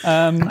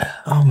 Oh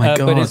my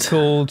God. But it's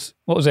called,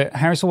 what was it?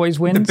 House Always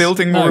Wins? The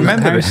building will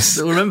remember this.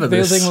 Will remember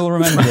this. Building will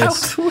remember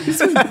this.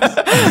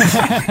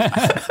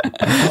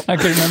 I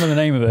couldn't remember the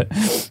name of it.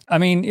 I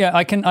mean, yeah,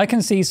 I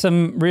can see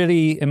some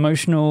really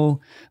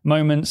emotional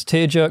moments,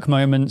 tear-jerk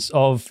moments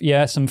of,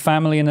 some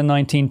family in the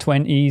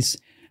 1920s.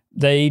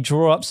 They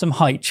draw up some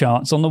height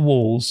charts on the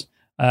walls.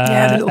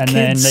 And kids.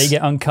 Then they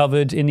get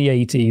uncovered in the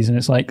 80s, and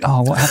it's like,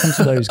 oh, what happened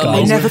to those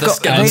guys? They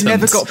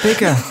never got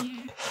bigger.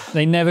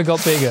 They never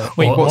got bigger.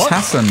 Wait, what's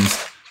happened?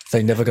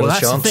 They never got a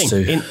chance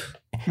to.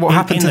 What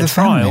happened to the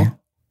trial?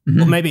 family?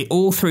 Well, maybe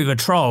all through the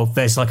trial,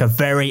 there's like a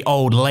very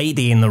old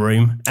lady in the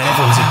room, and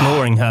everyone's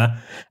ignoring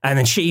her. And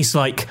then she's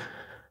like,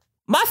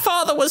 "My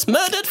father was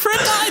murdered for a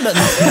diamond."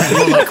 And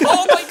you're like,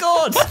 "Oh my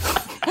God,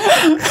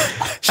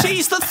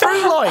 she's the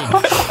through line."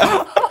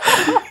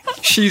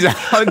 She's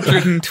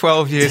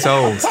 112 years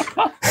old.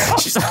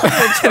 She's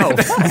 112,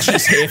 and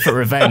she's here for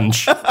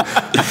revenge. And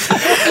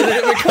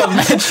then it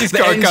becomes she's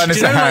got a gun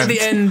as a hand. Like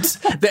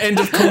the end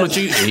of Call of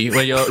Duty,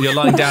 where you're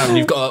lying down and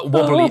you've got a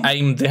wobbly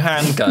aimed the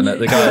handgun at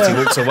the guy as he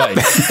walks away.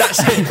 That's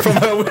it from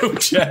her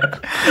wheelchair.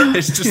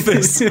 It's just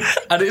this,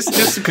 and it's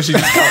just because she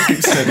just can't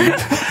keep steady.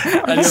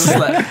 And you're just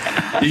like,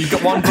 you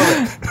got one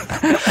bullet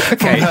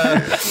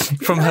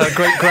from her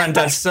great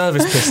granddad's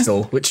service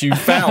pistol, which you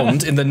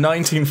found in the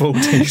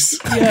 1940s.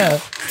 Yeah,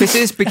 this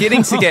is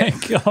beginning to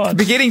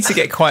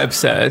get quite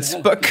absurd,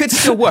 but could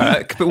still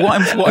work. But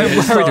what I'm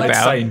worried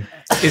about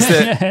is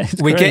that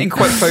we're getting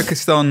quite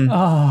focused on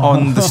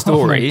the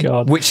story,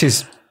 which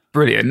is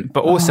brilliant.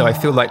 But also, I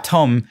feel like,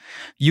 Tom,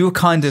 you were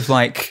kind of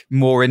like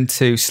more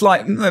into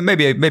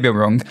maybe I'm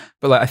wrong,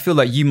 but like I feel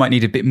like you might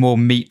need a bit more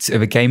meat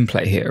of a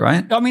gameplay here,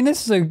 right? I mean,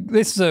 this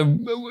is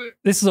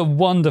a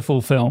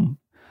wonderful film.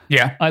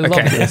 Yeah, I love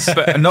this,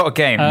 but not a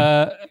game.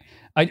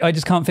 I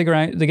just can't figure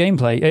out the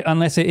gameplay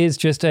unless it is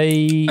just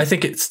a. I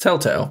think it's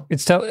Telltale.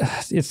 It's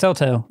Telltale.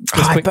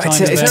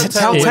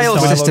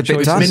 Telltale's just a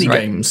bit done, mini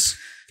right? games.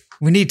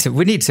 We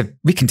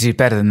can do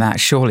better than that,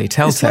 surely.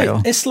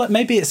 Telltale. It's like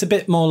maybe it's a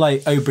bit more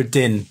like Obra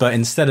Dinn, but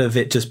instead of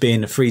it just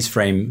being a freeze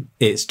frame,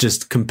 it's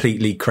just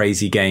completely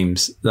crazy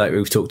games like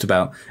we've talked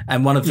about.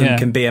 And one of them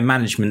can be a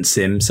management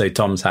sim, so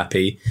Tom's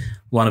happy.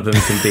 One of them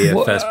can be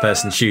a first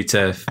person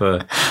shooter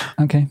for.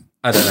 Okay.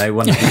 I don't know,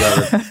 one of the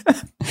other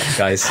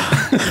guys.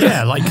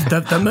 Yeah, like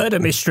the murder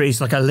mystery is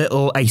like a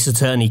little Ace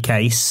Attorney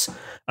case.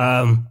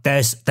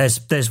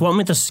 There's one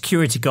with a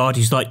security guard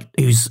who's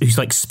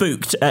like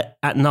spooked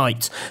at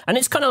night, and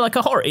it's kind of like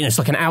a horror. It's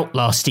like an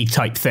Outlasty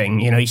type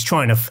thing.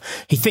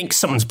 He thinks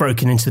someone's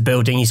broken into the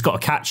building. He's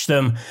got to catch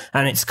them,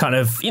 and it's kind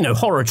of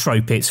horror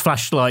trope. It's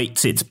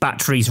flashlights, it's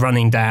batteries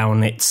running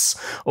down, it's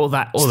all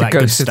that the good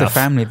ghost stuff. of the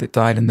family that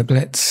died in the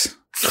Blitz.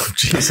 Oh,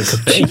 Jesus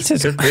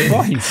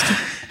Christ!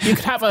 You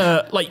could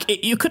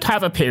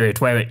have a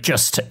period where it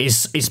just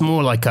is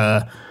more like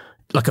a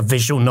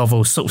visual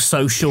novel, sort of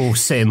social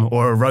sim,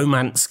 or a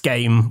romance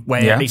game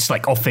where it's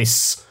like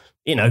office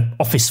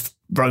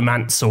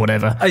romance or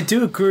whatever. I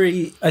do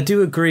agree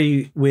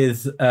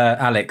with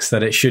Alex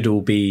that it should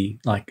all be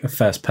like a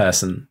first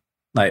person,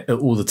 like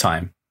all the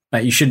time.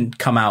 Like you shouldn't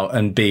come out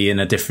and be in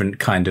a different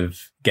kind of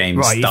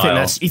game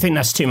style. You think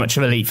that's too much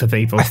of a leap for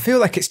people? I feel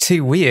like it's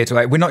too weird.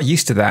 Like we're not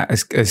used to that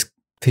as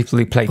people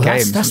who play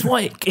games. That's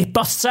why it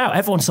busts out.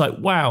 Everyone's like,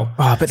 wow.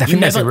 Oh, but I think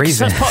there's a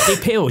reason. That's part of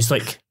the appeal. It's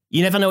like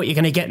you never know what you're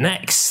going to get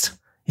next.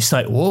 It's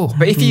like, whoa.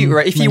 But if you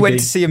went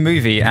to see a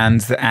movie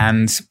and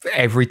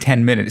every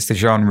 10 minutes the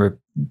genre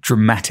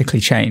dramatically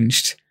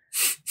changed,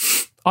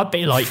 I'd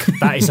be like,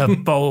 that is a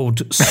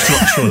bold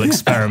structural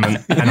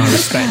experiment, and I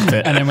respect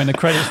it. And then when the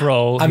credits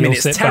roll, you'll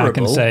sit back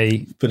and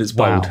say, but it's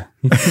bold.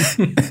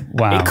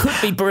 Wow. It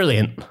could be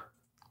brilliant.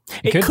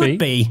 It could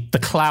be the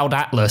Cloud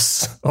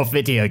Atlas of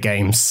video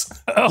games.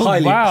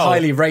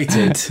 Highly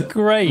rated.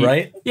 Great.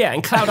 Right? Yeah,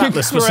 and Cloud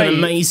Atlas was an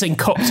amazing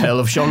cocktail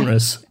of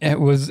genres. It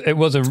was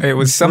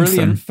brilliant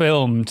something.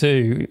 film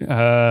too. Hey,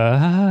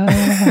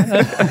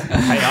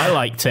 I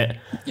liked it.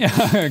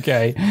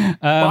 Okay.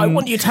 But I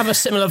want you to have a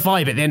similar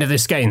vibe at the end of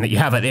this game that you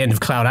have at the end of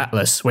Cloud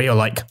Atlas, where you're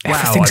like, wow,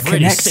 Everything's I've really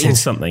connected. seen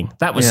something.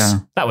 That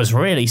was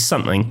really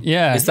something.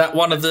 Yeah. Is that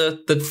one of the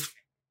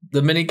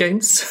mini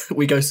games?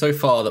 We go so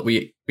far that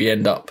we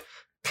end up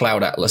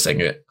Cloud Atlasing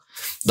it.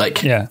 Like,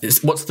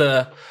 what's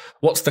the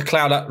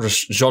Cloud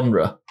Atlas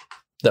genre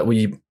that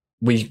we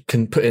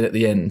can put in at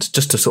the end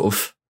just to sort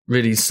of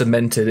really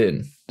cement it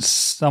in?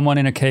 Someone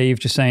in a cave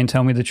just saying,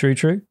 "Tell me the true."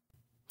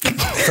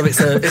 So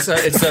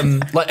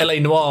it's like L.A.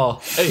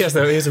 Noire. He has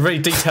a really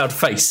detailed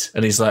face,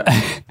 and he's like,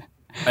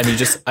 and you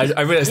just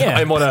I realised that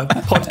I'm on a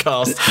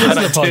podcast and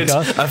I did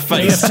a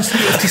face.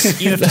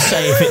 You have to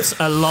say if it's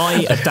a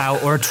lie, a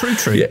doubt, or a true.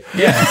 This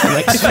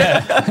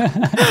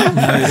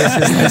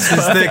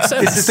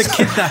is the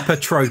kidnapper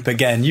trope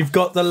again. You've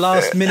got the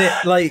last minute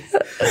like,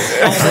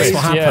 that's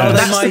what happened. Are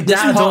they my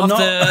dad or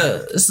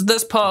not?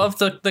 That's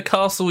part of the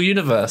castle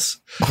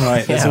universe.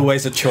 Right, there's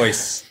always a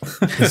choice.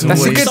 That's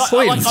a good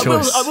point.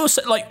 I will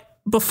say, like,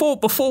 before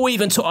we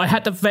even talk, I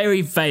had a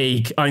very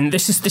vague. I mean,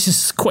 this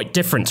is quite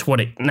different to what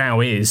it now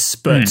is,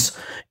 but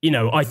you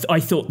know, I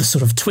thought the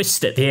sort of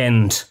twist at the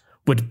end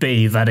would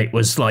be that it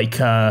was like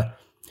the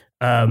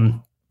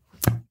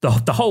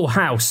whole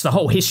house, the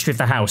whole history of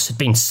the house had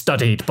been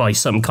studied by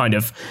some kind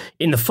of,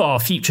 in the far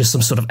future,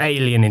 some sort of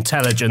alien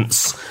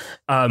intelligence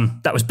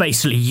that was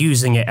basically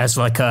using it as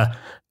like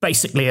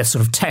basically a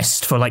sort of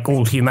test for like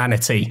all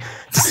humanity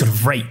to sort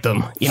of rate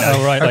them, you know.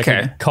 Oh, right, like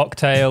a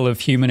cocktail of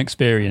human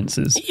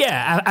experiences.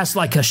 Yeah, as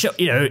like a show,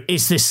 you know,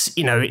 is this,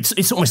 you know,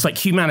 it's almost like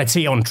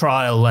humanity on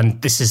trial,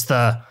 and this is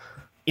the,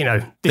 you know,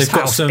 this they've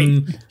got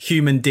some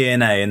human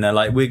DNA, and they're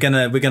like, we're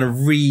gonna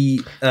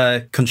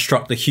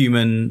reconstruct the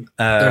human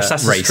They're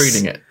Assassin's race.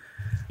 Creeding it.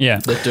 Yeah,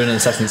 They're doing an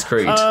Assassin's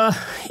Creed.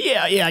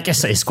 yeah, I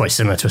guess it's quite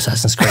similar to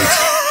Assassin's Creed.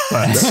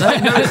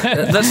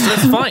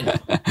 that's fine.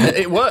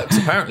 It works.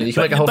 Apparently, you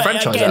can make a whole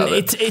franchise again, out of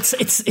it.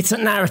 It's a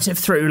narrative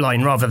through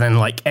line rather than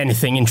like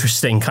anything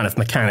interesting, kind of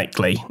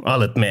mechanically.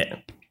 I'll admit.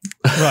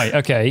 Right.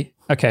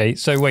 Okay.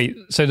 So wait.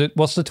 So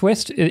what's the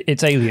twist?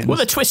 It's aliens. Well,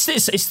 the twist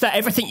is that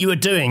everything you were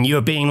doing, you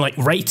were being like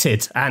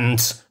rated,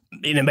 and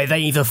you know, they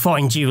either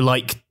find you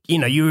like, you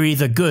know, you were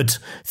either good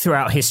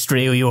throughout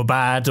history or you were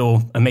bad,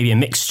 or maybe a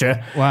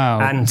mixture.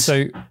 Wow. And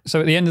so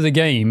at the end of the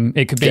game,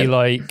 it could be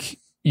like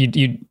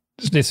you.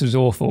 This is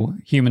awful.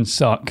 Humans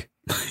suck.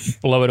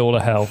 Blow it all to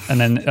hell,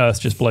 and then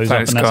Earth just blows up,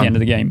 and that's the end of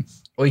the game.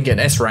 Or you can get an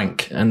S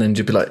rank, and then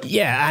you'd be like,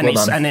 yeah, and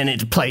and then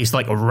it plays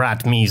like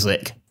rad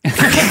music.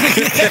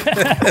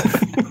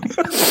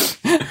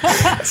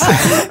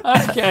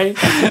 Okay,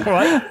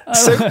 right.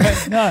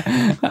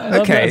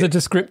 Okay, as a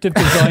descriptive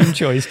design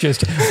choice,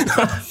 just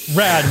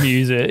rad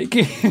music.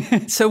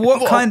 So,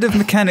 what kind of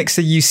mechanics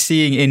are you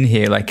seeing in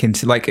here? I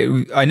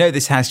know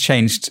this has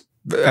changed.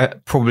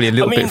 Probably a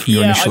little bit from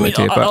your initial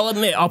idea, but I'll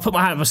admit, I'll put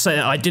my hand up and say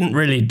that I didn't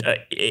really.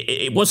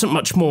 It wasn't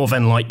much more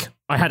than like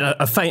I had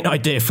a faint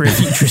idea for a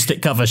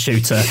futuristic cover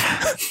shooter,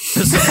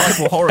 the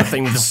survival horror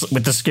thing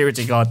with the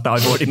security guard that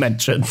I've already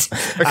mentioned,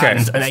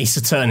 and an Ace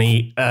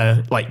Attorney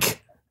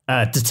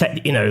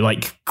detect, you know,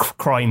 like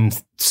crime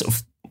sort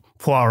of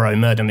Poirot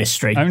murder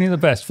mystery. Only the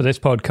best for this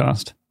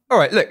podcast. all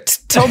right, look,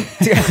 Tom,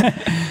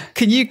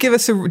 can you give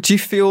us do you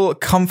feel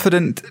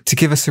confident to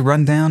give us a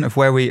rundown of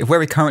where we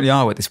currently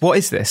are with this? What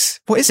is this?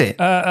 What is it?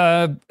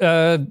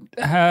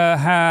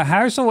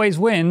 House Always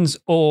Wins,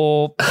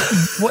 or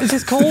what is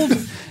this called?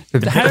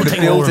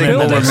 Building will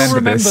remember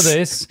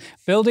this.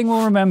 Building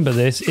Will Remember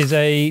This is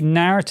a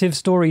narrative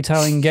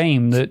storytelling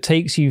game that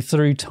takes you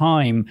through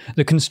time,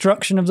 the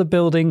construction of the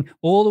building,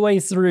 all the way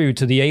through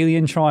to the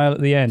alien trial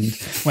at the end,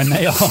 when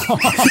they are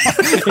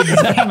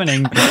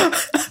examining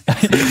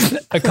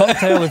a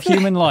cocktail of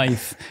human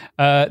life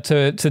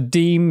to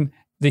deem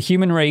the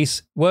human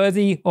race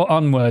worthy or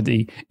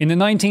unworthy. In the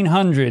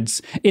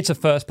 1900s, it's a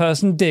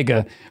first-person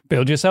digger.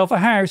 Build yourself a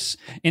house.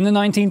 In the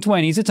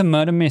 1920s, it's a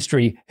murder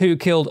mystery. Who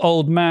killed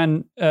old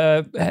man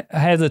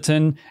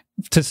Heatherton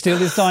to steal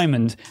his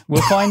diamond?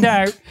 We'll find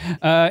out.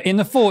 In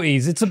the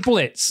 40s, it's a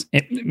blitz.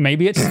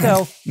 Maybe it's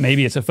stealth.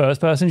 Maybe it's a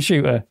first-person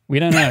shooter. We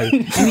don't know. In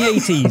the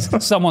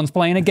 80s, someone's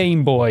playing a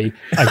Game Boy.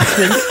 I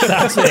think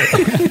that's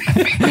it.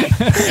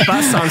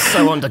 That sounds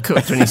so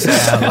undercooked when you say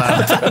it out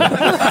loud.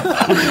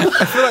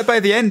 I feel like by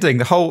the ending,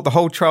 the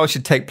whole trial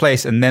should take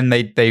place, and then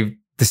they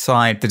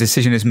decide, the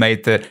decision is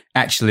made that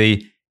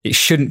actually it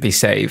shouldn't be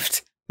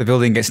saved. The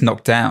building gets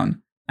knocked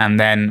down. And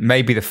then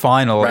maybe the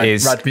final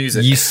is rad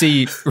music. You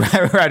see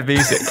rad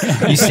music.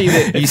 You see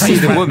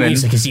the woman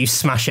music as you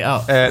smash it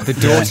up. The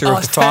daughter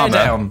of the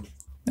father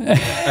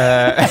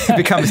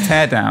becomes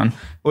Teardown.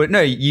 Or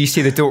no, you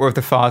see the daughter of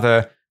the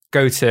father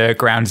go to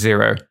Ground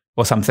Zero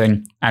or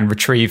something and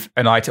retrieve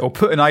an item or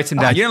put an item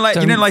down. We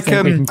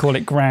can call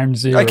it Ground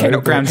Zero. Okay,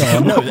 not Ground Zero.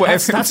 No,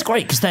 that's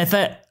great because they're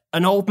there.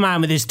 an old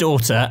man with his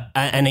daughter,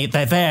 and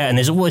they're there, and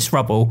there's all this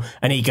rubble,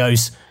 and he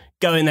goes,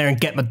 "Go in there and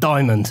get my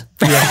diamond."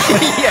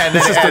 Yeah,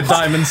 This is the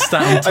diamond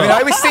stand. I mean,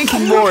 I was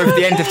thinking more of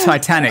the end of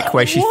Titanic,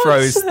 where she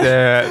throws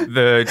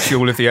the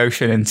jewel of the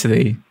ocean into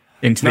the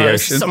No,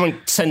 it's ocean. someone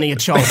sending a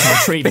child to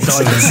retrieve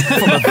diamonds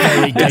from a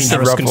very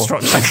dangerous rubble.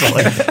 construction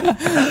site.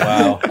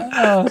 Wow.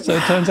 Oh, so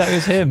it turns out it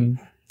was him.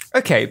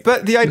 Okay,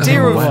 but the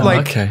idea of wow,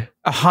 like okay.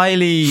 a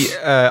highly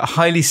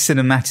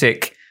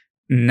cinematic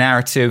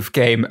narrative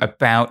game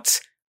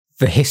about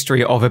the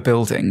history of a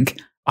building,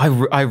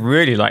 I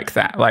really like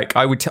that. Like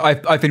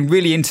I've been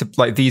really into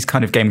like these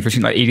kind of games, which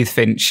like Edith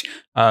Finch,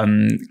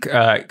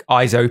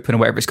 Eyes Open or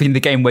whatever. It's the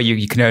game where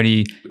you can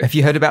only. Have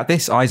you heard about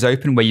this? Eyes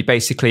Open, where you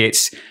basically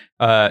it's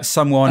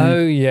someone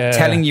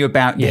telling you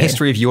about the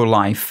history of your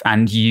life,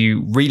 and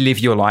you relive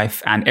your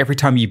life, and every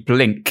time you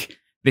blink,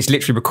 this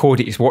literally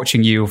recorded is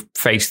watching your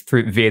face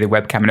through via the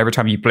webcam, and every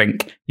time you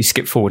blink, you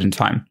skip forward in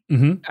time.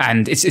 Mm-hmm.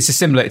 And it's a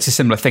similar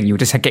thing. You're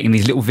just getting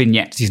these little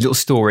vignettes, these little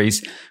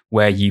stories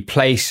where you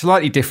play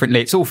slightly differently.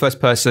 It's all first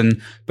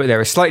person, but there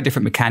are slightly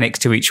different mechanics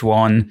to each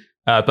one.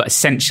 But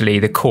essentially,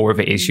 the core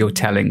of it is you're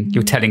telling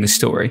a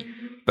story.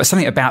 But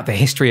something about the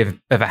history of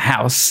a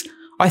house,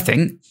 I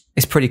think,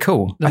 is pretty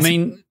cool.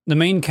 The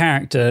main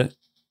character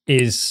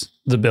is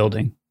the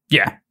building.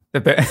 Yeah,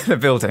 the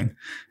building.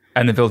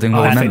 And the building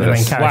will I think remember the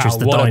main this. character is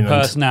the what diamond. a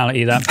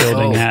personality that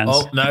building has.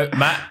 Oh no,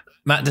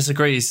 Matt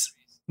disagrees.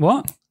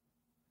 What?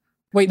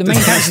 Wait, the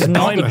main character is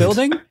not the diamond.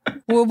 building?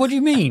 Well, what do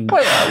you mean?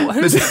 Wait,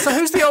 who's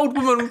the old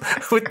woman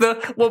with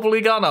the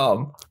wobbly gun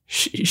arm?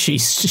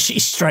 She's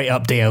straight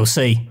up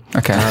DLC.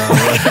 Okay.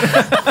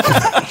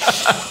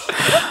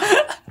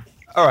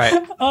 All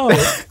right. Oh,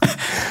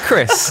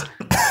 Chris,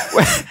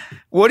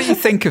 what do you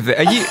think of it?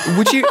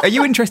 Are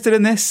you interested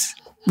in this?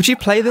 Would you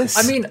play this?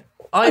 I mean,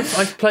 I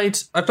played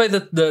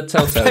the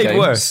Telltale played games.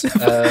 worse.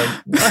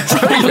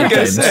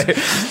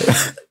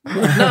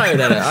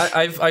 No.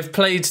 I've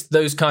played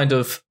those kind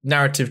of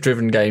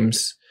narrative-driven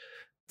games.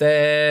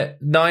 They're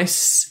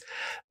nice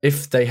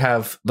if they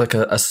have like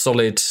a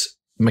solid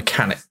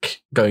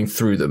mechanic going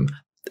through them.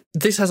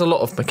 This has a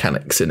lot of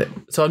mechanics in it,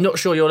 so I'm not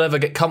sure you'll ever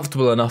get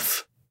comfortable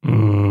enough,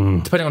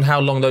 depending on how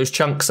long those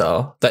chunks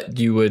are, that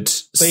you would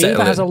so it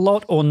settle either has in. a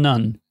lot or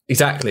none.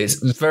 Exactly. It's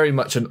very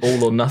much an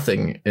all or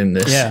nothing in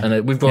this. Yeah.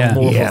 And we've got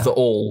more of the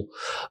all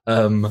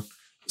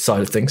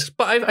side of things.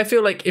 But I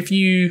feel like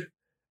the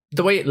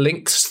way it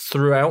links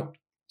throughout,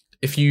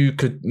 if you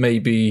could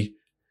maybe,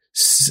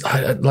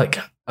 I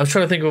was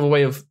trying to think of a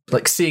way of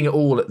like seeing it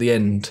all at the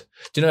end.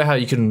 Do you know how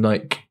you can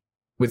like,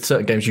 with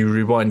certain games, you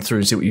rewind through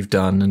and see what you've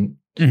done and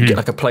get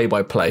like a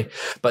play-by-play.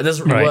 But it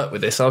doesn't really work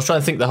with this. I was trying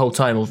to think the whole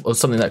time of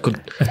something that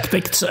could... The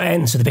big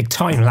ends of the big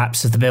time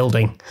lapse of the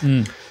building.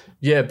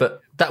 Yeah,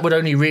 but that would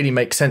only really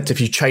make sense if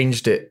you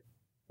changed it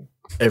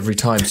every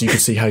time, so you could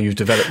see how you've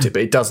developed it.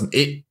 But it doesn't.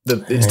 It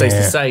stays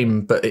the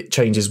same, but it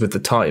changes with the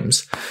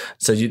times.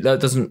 So that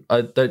doesn't.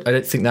 I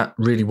don't think that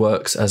really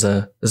works as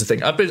a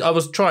thing. I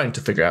was trying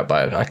to figure out,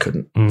 but I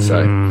couldn't.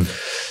 So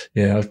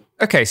yeah.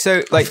 Okay,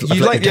 so like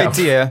you like the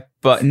idea,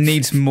 but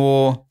needs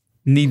more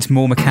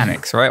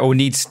mechanics, right? Or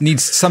needs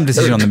some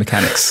decision on the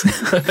mechanics.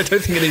 I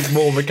don't think it needs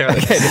more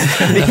mechanics.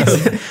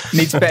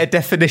 needs better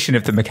definition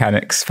of the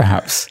mechanics,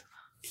 perhaps.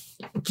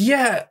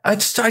 Yeah, I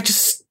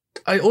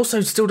also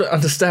still don't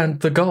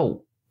understand the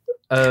goal.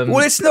 Well,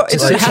 it's not. It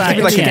doesn't have to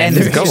be like an end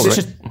of the goal,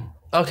 right?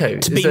 Okay,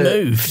 To be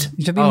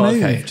moved. To be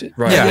okay. moved.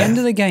 Right. At the Yeah. end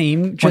of the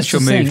game, just Once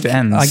you're to moved, think, it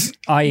ends.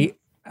 I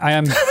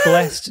am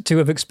blessed to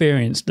have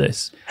experienced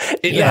this.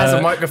 It has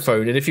a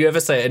microphone, and if you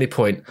ever say at any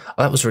point,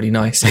 "Oh, that was really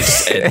nice,"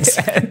 it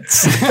just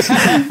ends.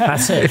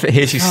 That's it. If it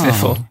hears you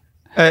sniffle.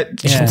 You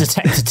can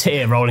detect a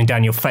tear rolling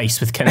down your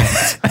face with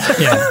Connect.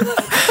 Yeah.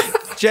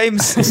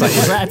 James, Is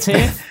that a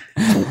tear?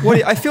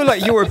 I feel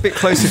like you're a bit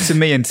closer to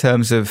me in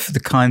terms of the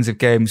kinds of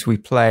games we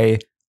play.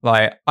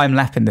 Like, I'm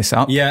lapping this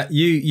up. Yeah,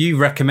 you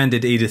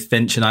recommended Edith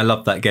Finch, and I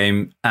love that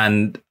game.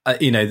 And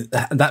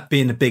that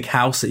being a big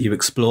house that you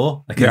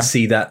explore, I can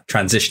see that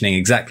transitioning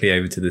exactly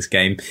over to this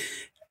game.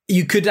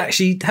 You could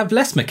actually have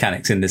less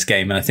mechanics in this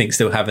game, and I think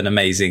still have an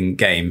amazing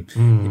game.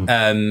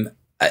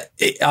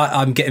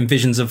 I'm getting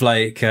visions of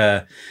like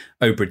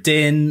Obra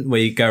Dinn, where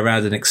you go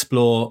around and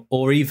explore,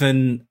 or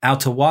even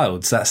Outer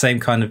Wilds. That same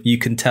kind of, you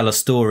can tell a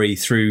story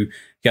through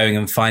going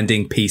and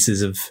finding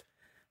pieces of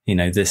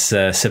this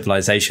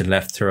civilization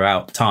left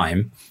throughout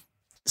time.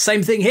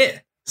 Same thing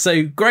here.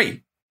 So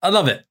great. I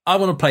love it. I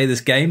want to play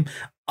this game.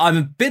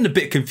 I've been a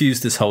bit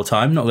confused this whole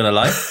time, not going to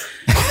lie.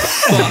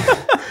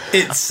 But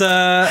it's...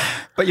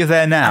 But you're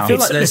there now. I feel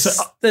like there's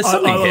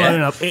something here.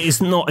 own up. It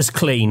is not as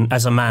clean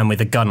as a man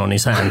with a gun on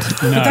his hand.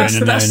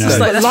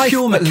 That's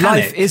pure mechanic.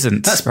 Life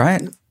isn't,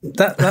 right?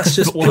 That's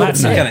just Well, pure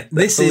that's it. mechanic.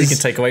 This all we is can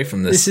take away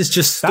from this. This is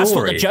just story. That's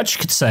what the judge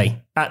could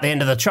say at the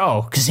end of the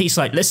trial, because he's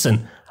like,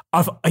 listen,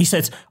 he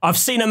said, I've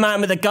seen a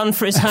man with a gun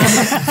for his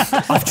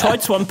hand. I've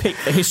tried to unpick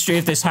the history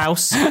of this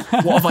house.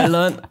 What have I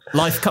learnt?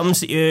 Life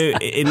comes at you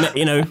in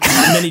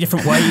many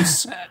different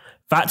ways.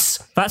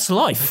 That's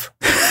life.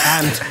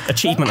 And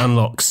achievement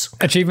unlocks.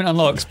 Achievement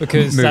unlocks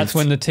because that's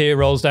when the tear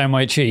rolls down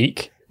my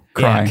cheek.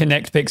 cry.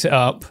 Connect picks it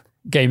up.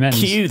 Game ends.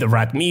 Cue the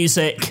rad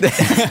music.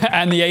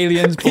 And the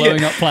aliens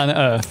blowing up planet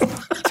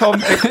Earth.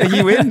 Tom, are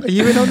you in? Are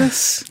you in on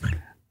this?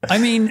 I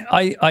mean,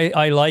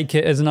 I like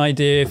it as an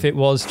idea if it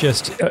was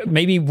just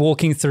maybe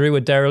walking through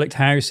a derelict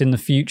house in the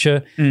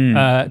future,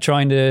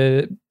 trying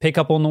to pick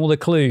up on all the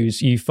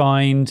clues. You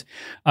find,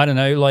 I don't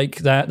know, like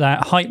that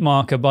height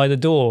marker by the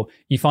door.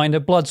 You find a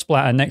blood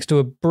splatter next to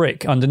a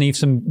brick underneath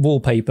some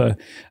wallpaper.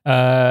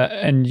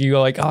 And you're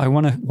like, oh, I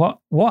want to,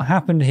 what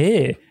happened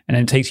here? And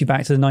then it takes you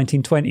back to the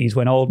 1920s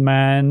when old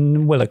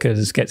man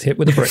Willikers gets hit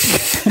with a brick.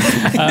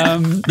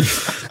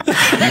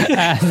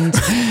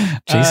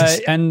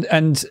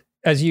 And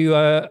as you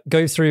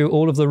go through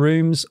all of the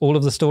rooms, all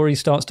of the story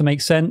starts to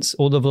make sense.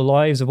 All of the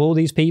lives of all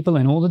these people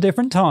in all the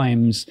different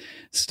times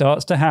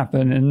starts to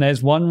happen. And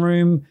there's one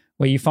room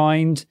where you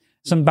find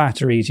some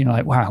batteries. You're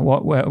like, wow,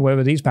 where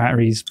were these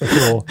batteries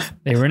before?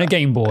 They were in a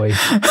Game Boy.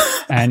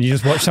 And you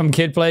just watch some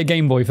kid play a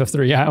Game Boy for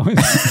 3 hours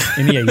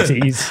in the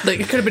 80s.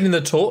 Like, it could have been in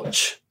the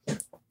Torch.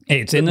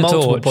 It's in the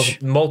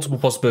Torch. Multiple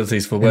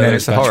possibilities for where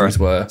those batteries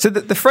were. So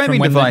the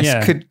framing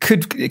device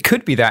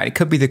could be that. It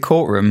could be the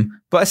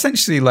courtroom, but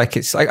essentially, like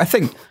I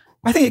think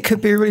it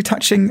could be a really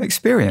touching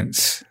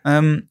experience.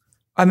 I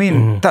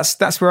mean,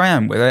 that's where I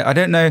am with it. I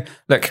don't know.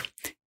 Look,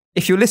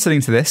 if you're listening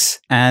to this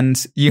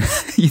and you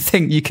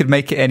think you could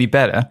make it any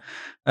better,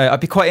 I'd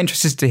be quite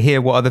interested to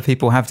hear what other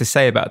people have to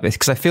say about this,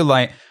 because I feel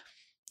like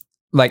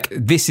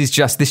this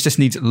just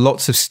needs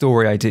lots of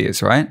story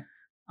ideas, right?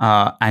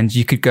 And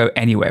you could go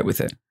anywhere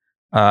with it.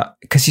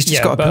 Because he's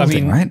just got a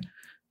building, right?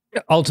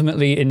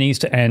 Ultimately, it needs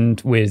to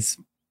end with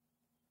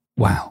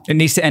wow. It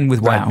needs to end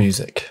with wow.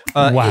 music.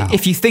 Wow.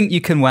 If you think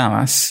you can wow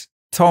us,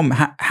 Tom,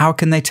 how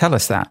can they tell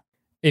us that?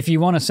 If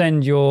you want to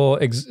send your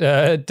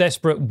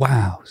desperate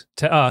wows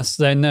to us,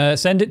 then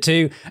send it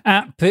to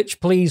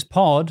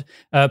 @PitchPleasePod,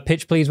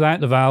 Pitch Please without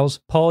the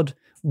vowels, pod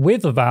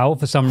with a vowel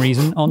for some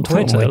reason on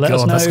Twitter. Let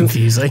us know. That's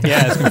confusing.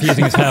 Yeah, it's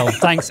confusing as hell.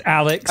 Thanks,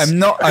 Alex. I'm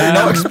not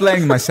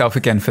explaining myself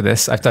again for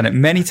this. I've done it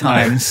many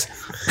times.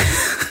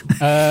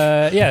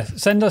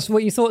 Send us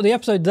what you thought of the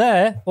episode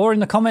there, or in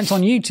the comments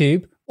on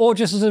YouTube, or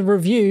just as a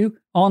review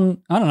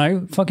on, I don't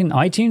know, fucking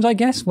iTunes, I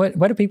guess. Where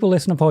do people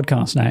listen to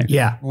podcasts now?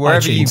 Yeah,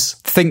 wherever iTunes.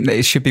 You think that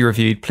it should be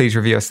reviewed, please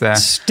review us there.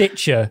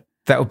 Stitcher.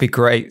 That would be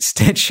great.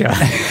 Stitcher.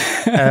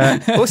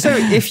 Also,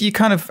 if you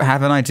kind of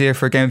have an idea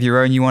for a game of your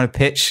own you want to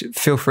pitch,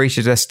 feel free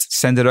to just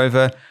send it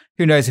over.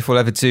 Who knows if we'll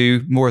ever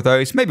do more of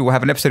those. Maybe we'll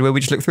have an episode where we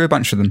just look through a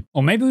bunch of them.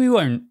 Or maybe we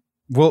won't.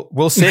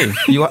 We'll see.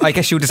 I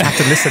guess you'll just have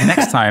to listen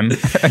next time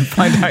and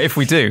find out if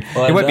we do.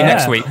 It won't be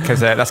next week, because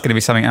that's going to be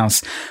something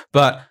else.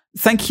 But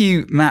thank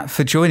you, Matt,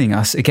 for joining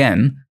us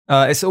again.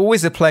 It's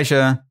always a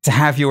pleasure to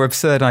have your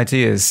absurd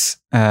ideas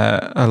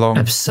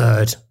along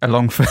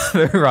for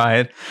the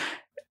ride.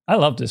 I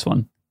loved this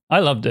one. I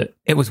loved it.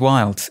 It was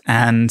wild,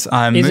 and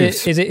I'm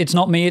moved. Is it? It's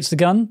not me. It's the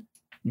gun.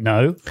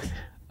 No.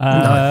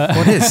 No.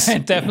 What is?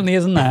 It definitely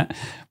isn't that.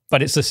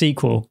 But it's a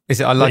sequel. Is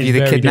it I Love You,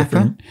 the Kidnapper?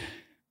 Different.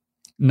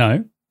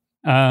 No.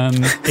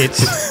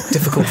 It's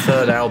difficult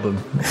third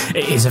album.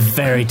 It is a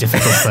very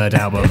difficult third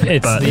album.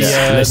 It's but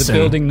the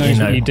building knows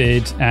what you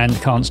did and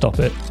can't stop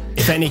it.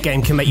 If any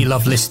game can make you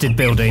love listed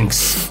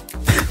buildings,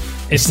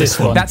 it's this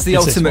one. That's the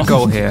ultimate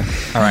goal here.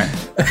 All right.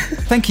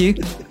 Thank you.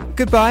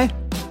 Goodbye.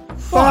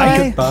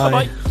 Bye. Goodbye.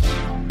 Bye.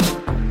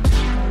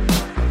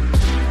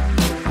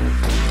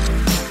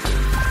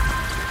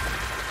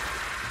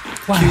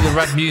 Wow. Cue the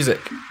rad music.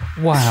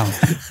 Wow.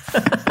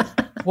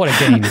 What a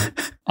game.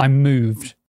 I'm moved.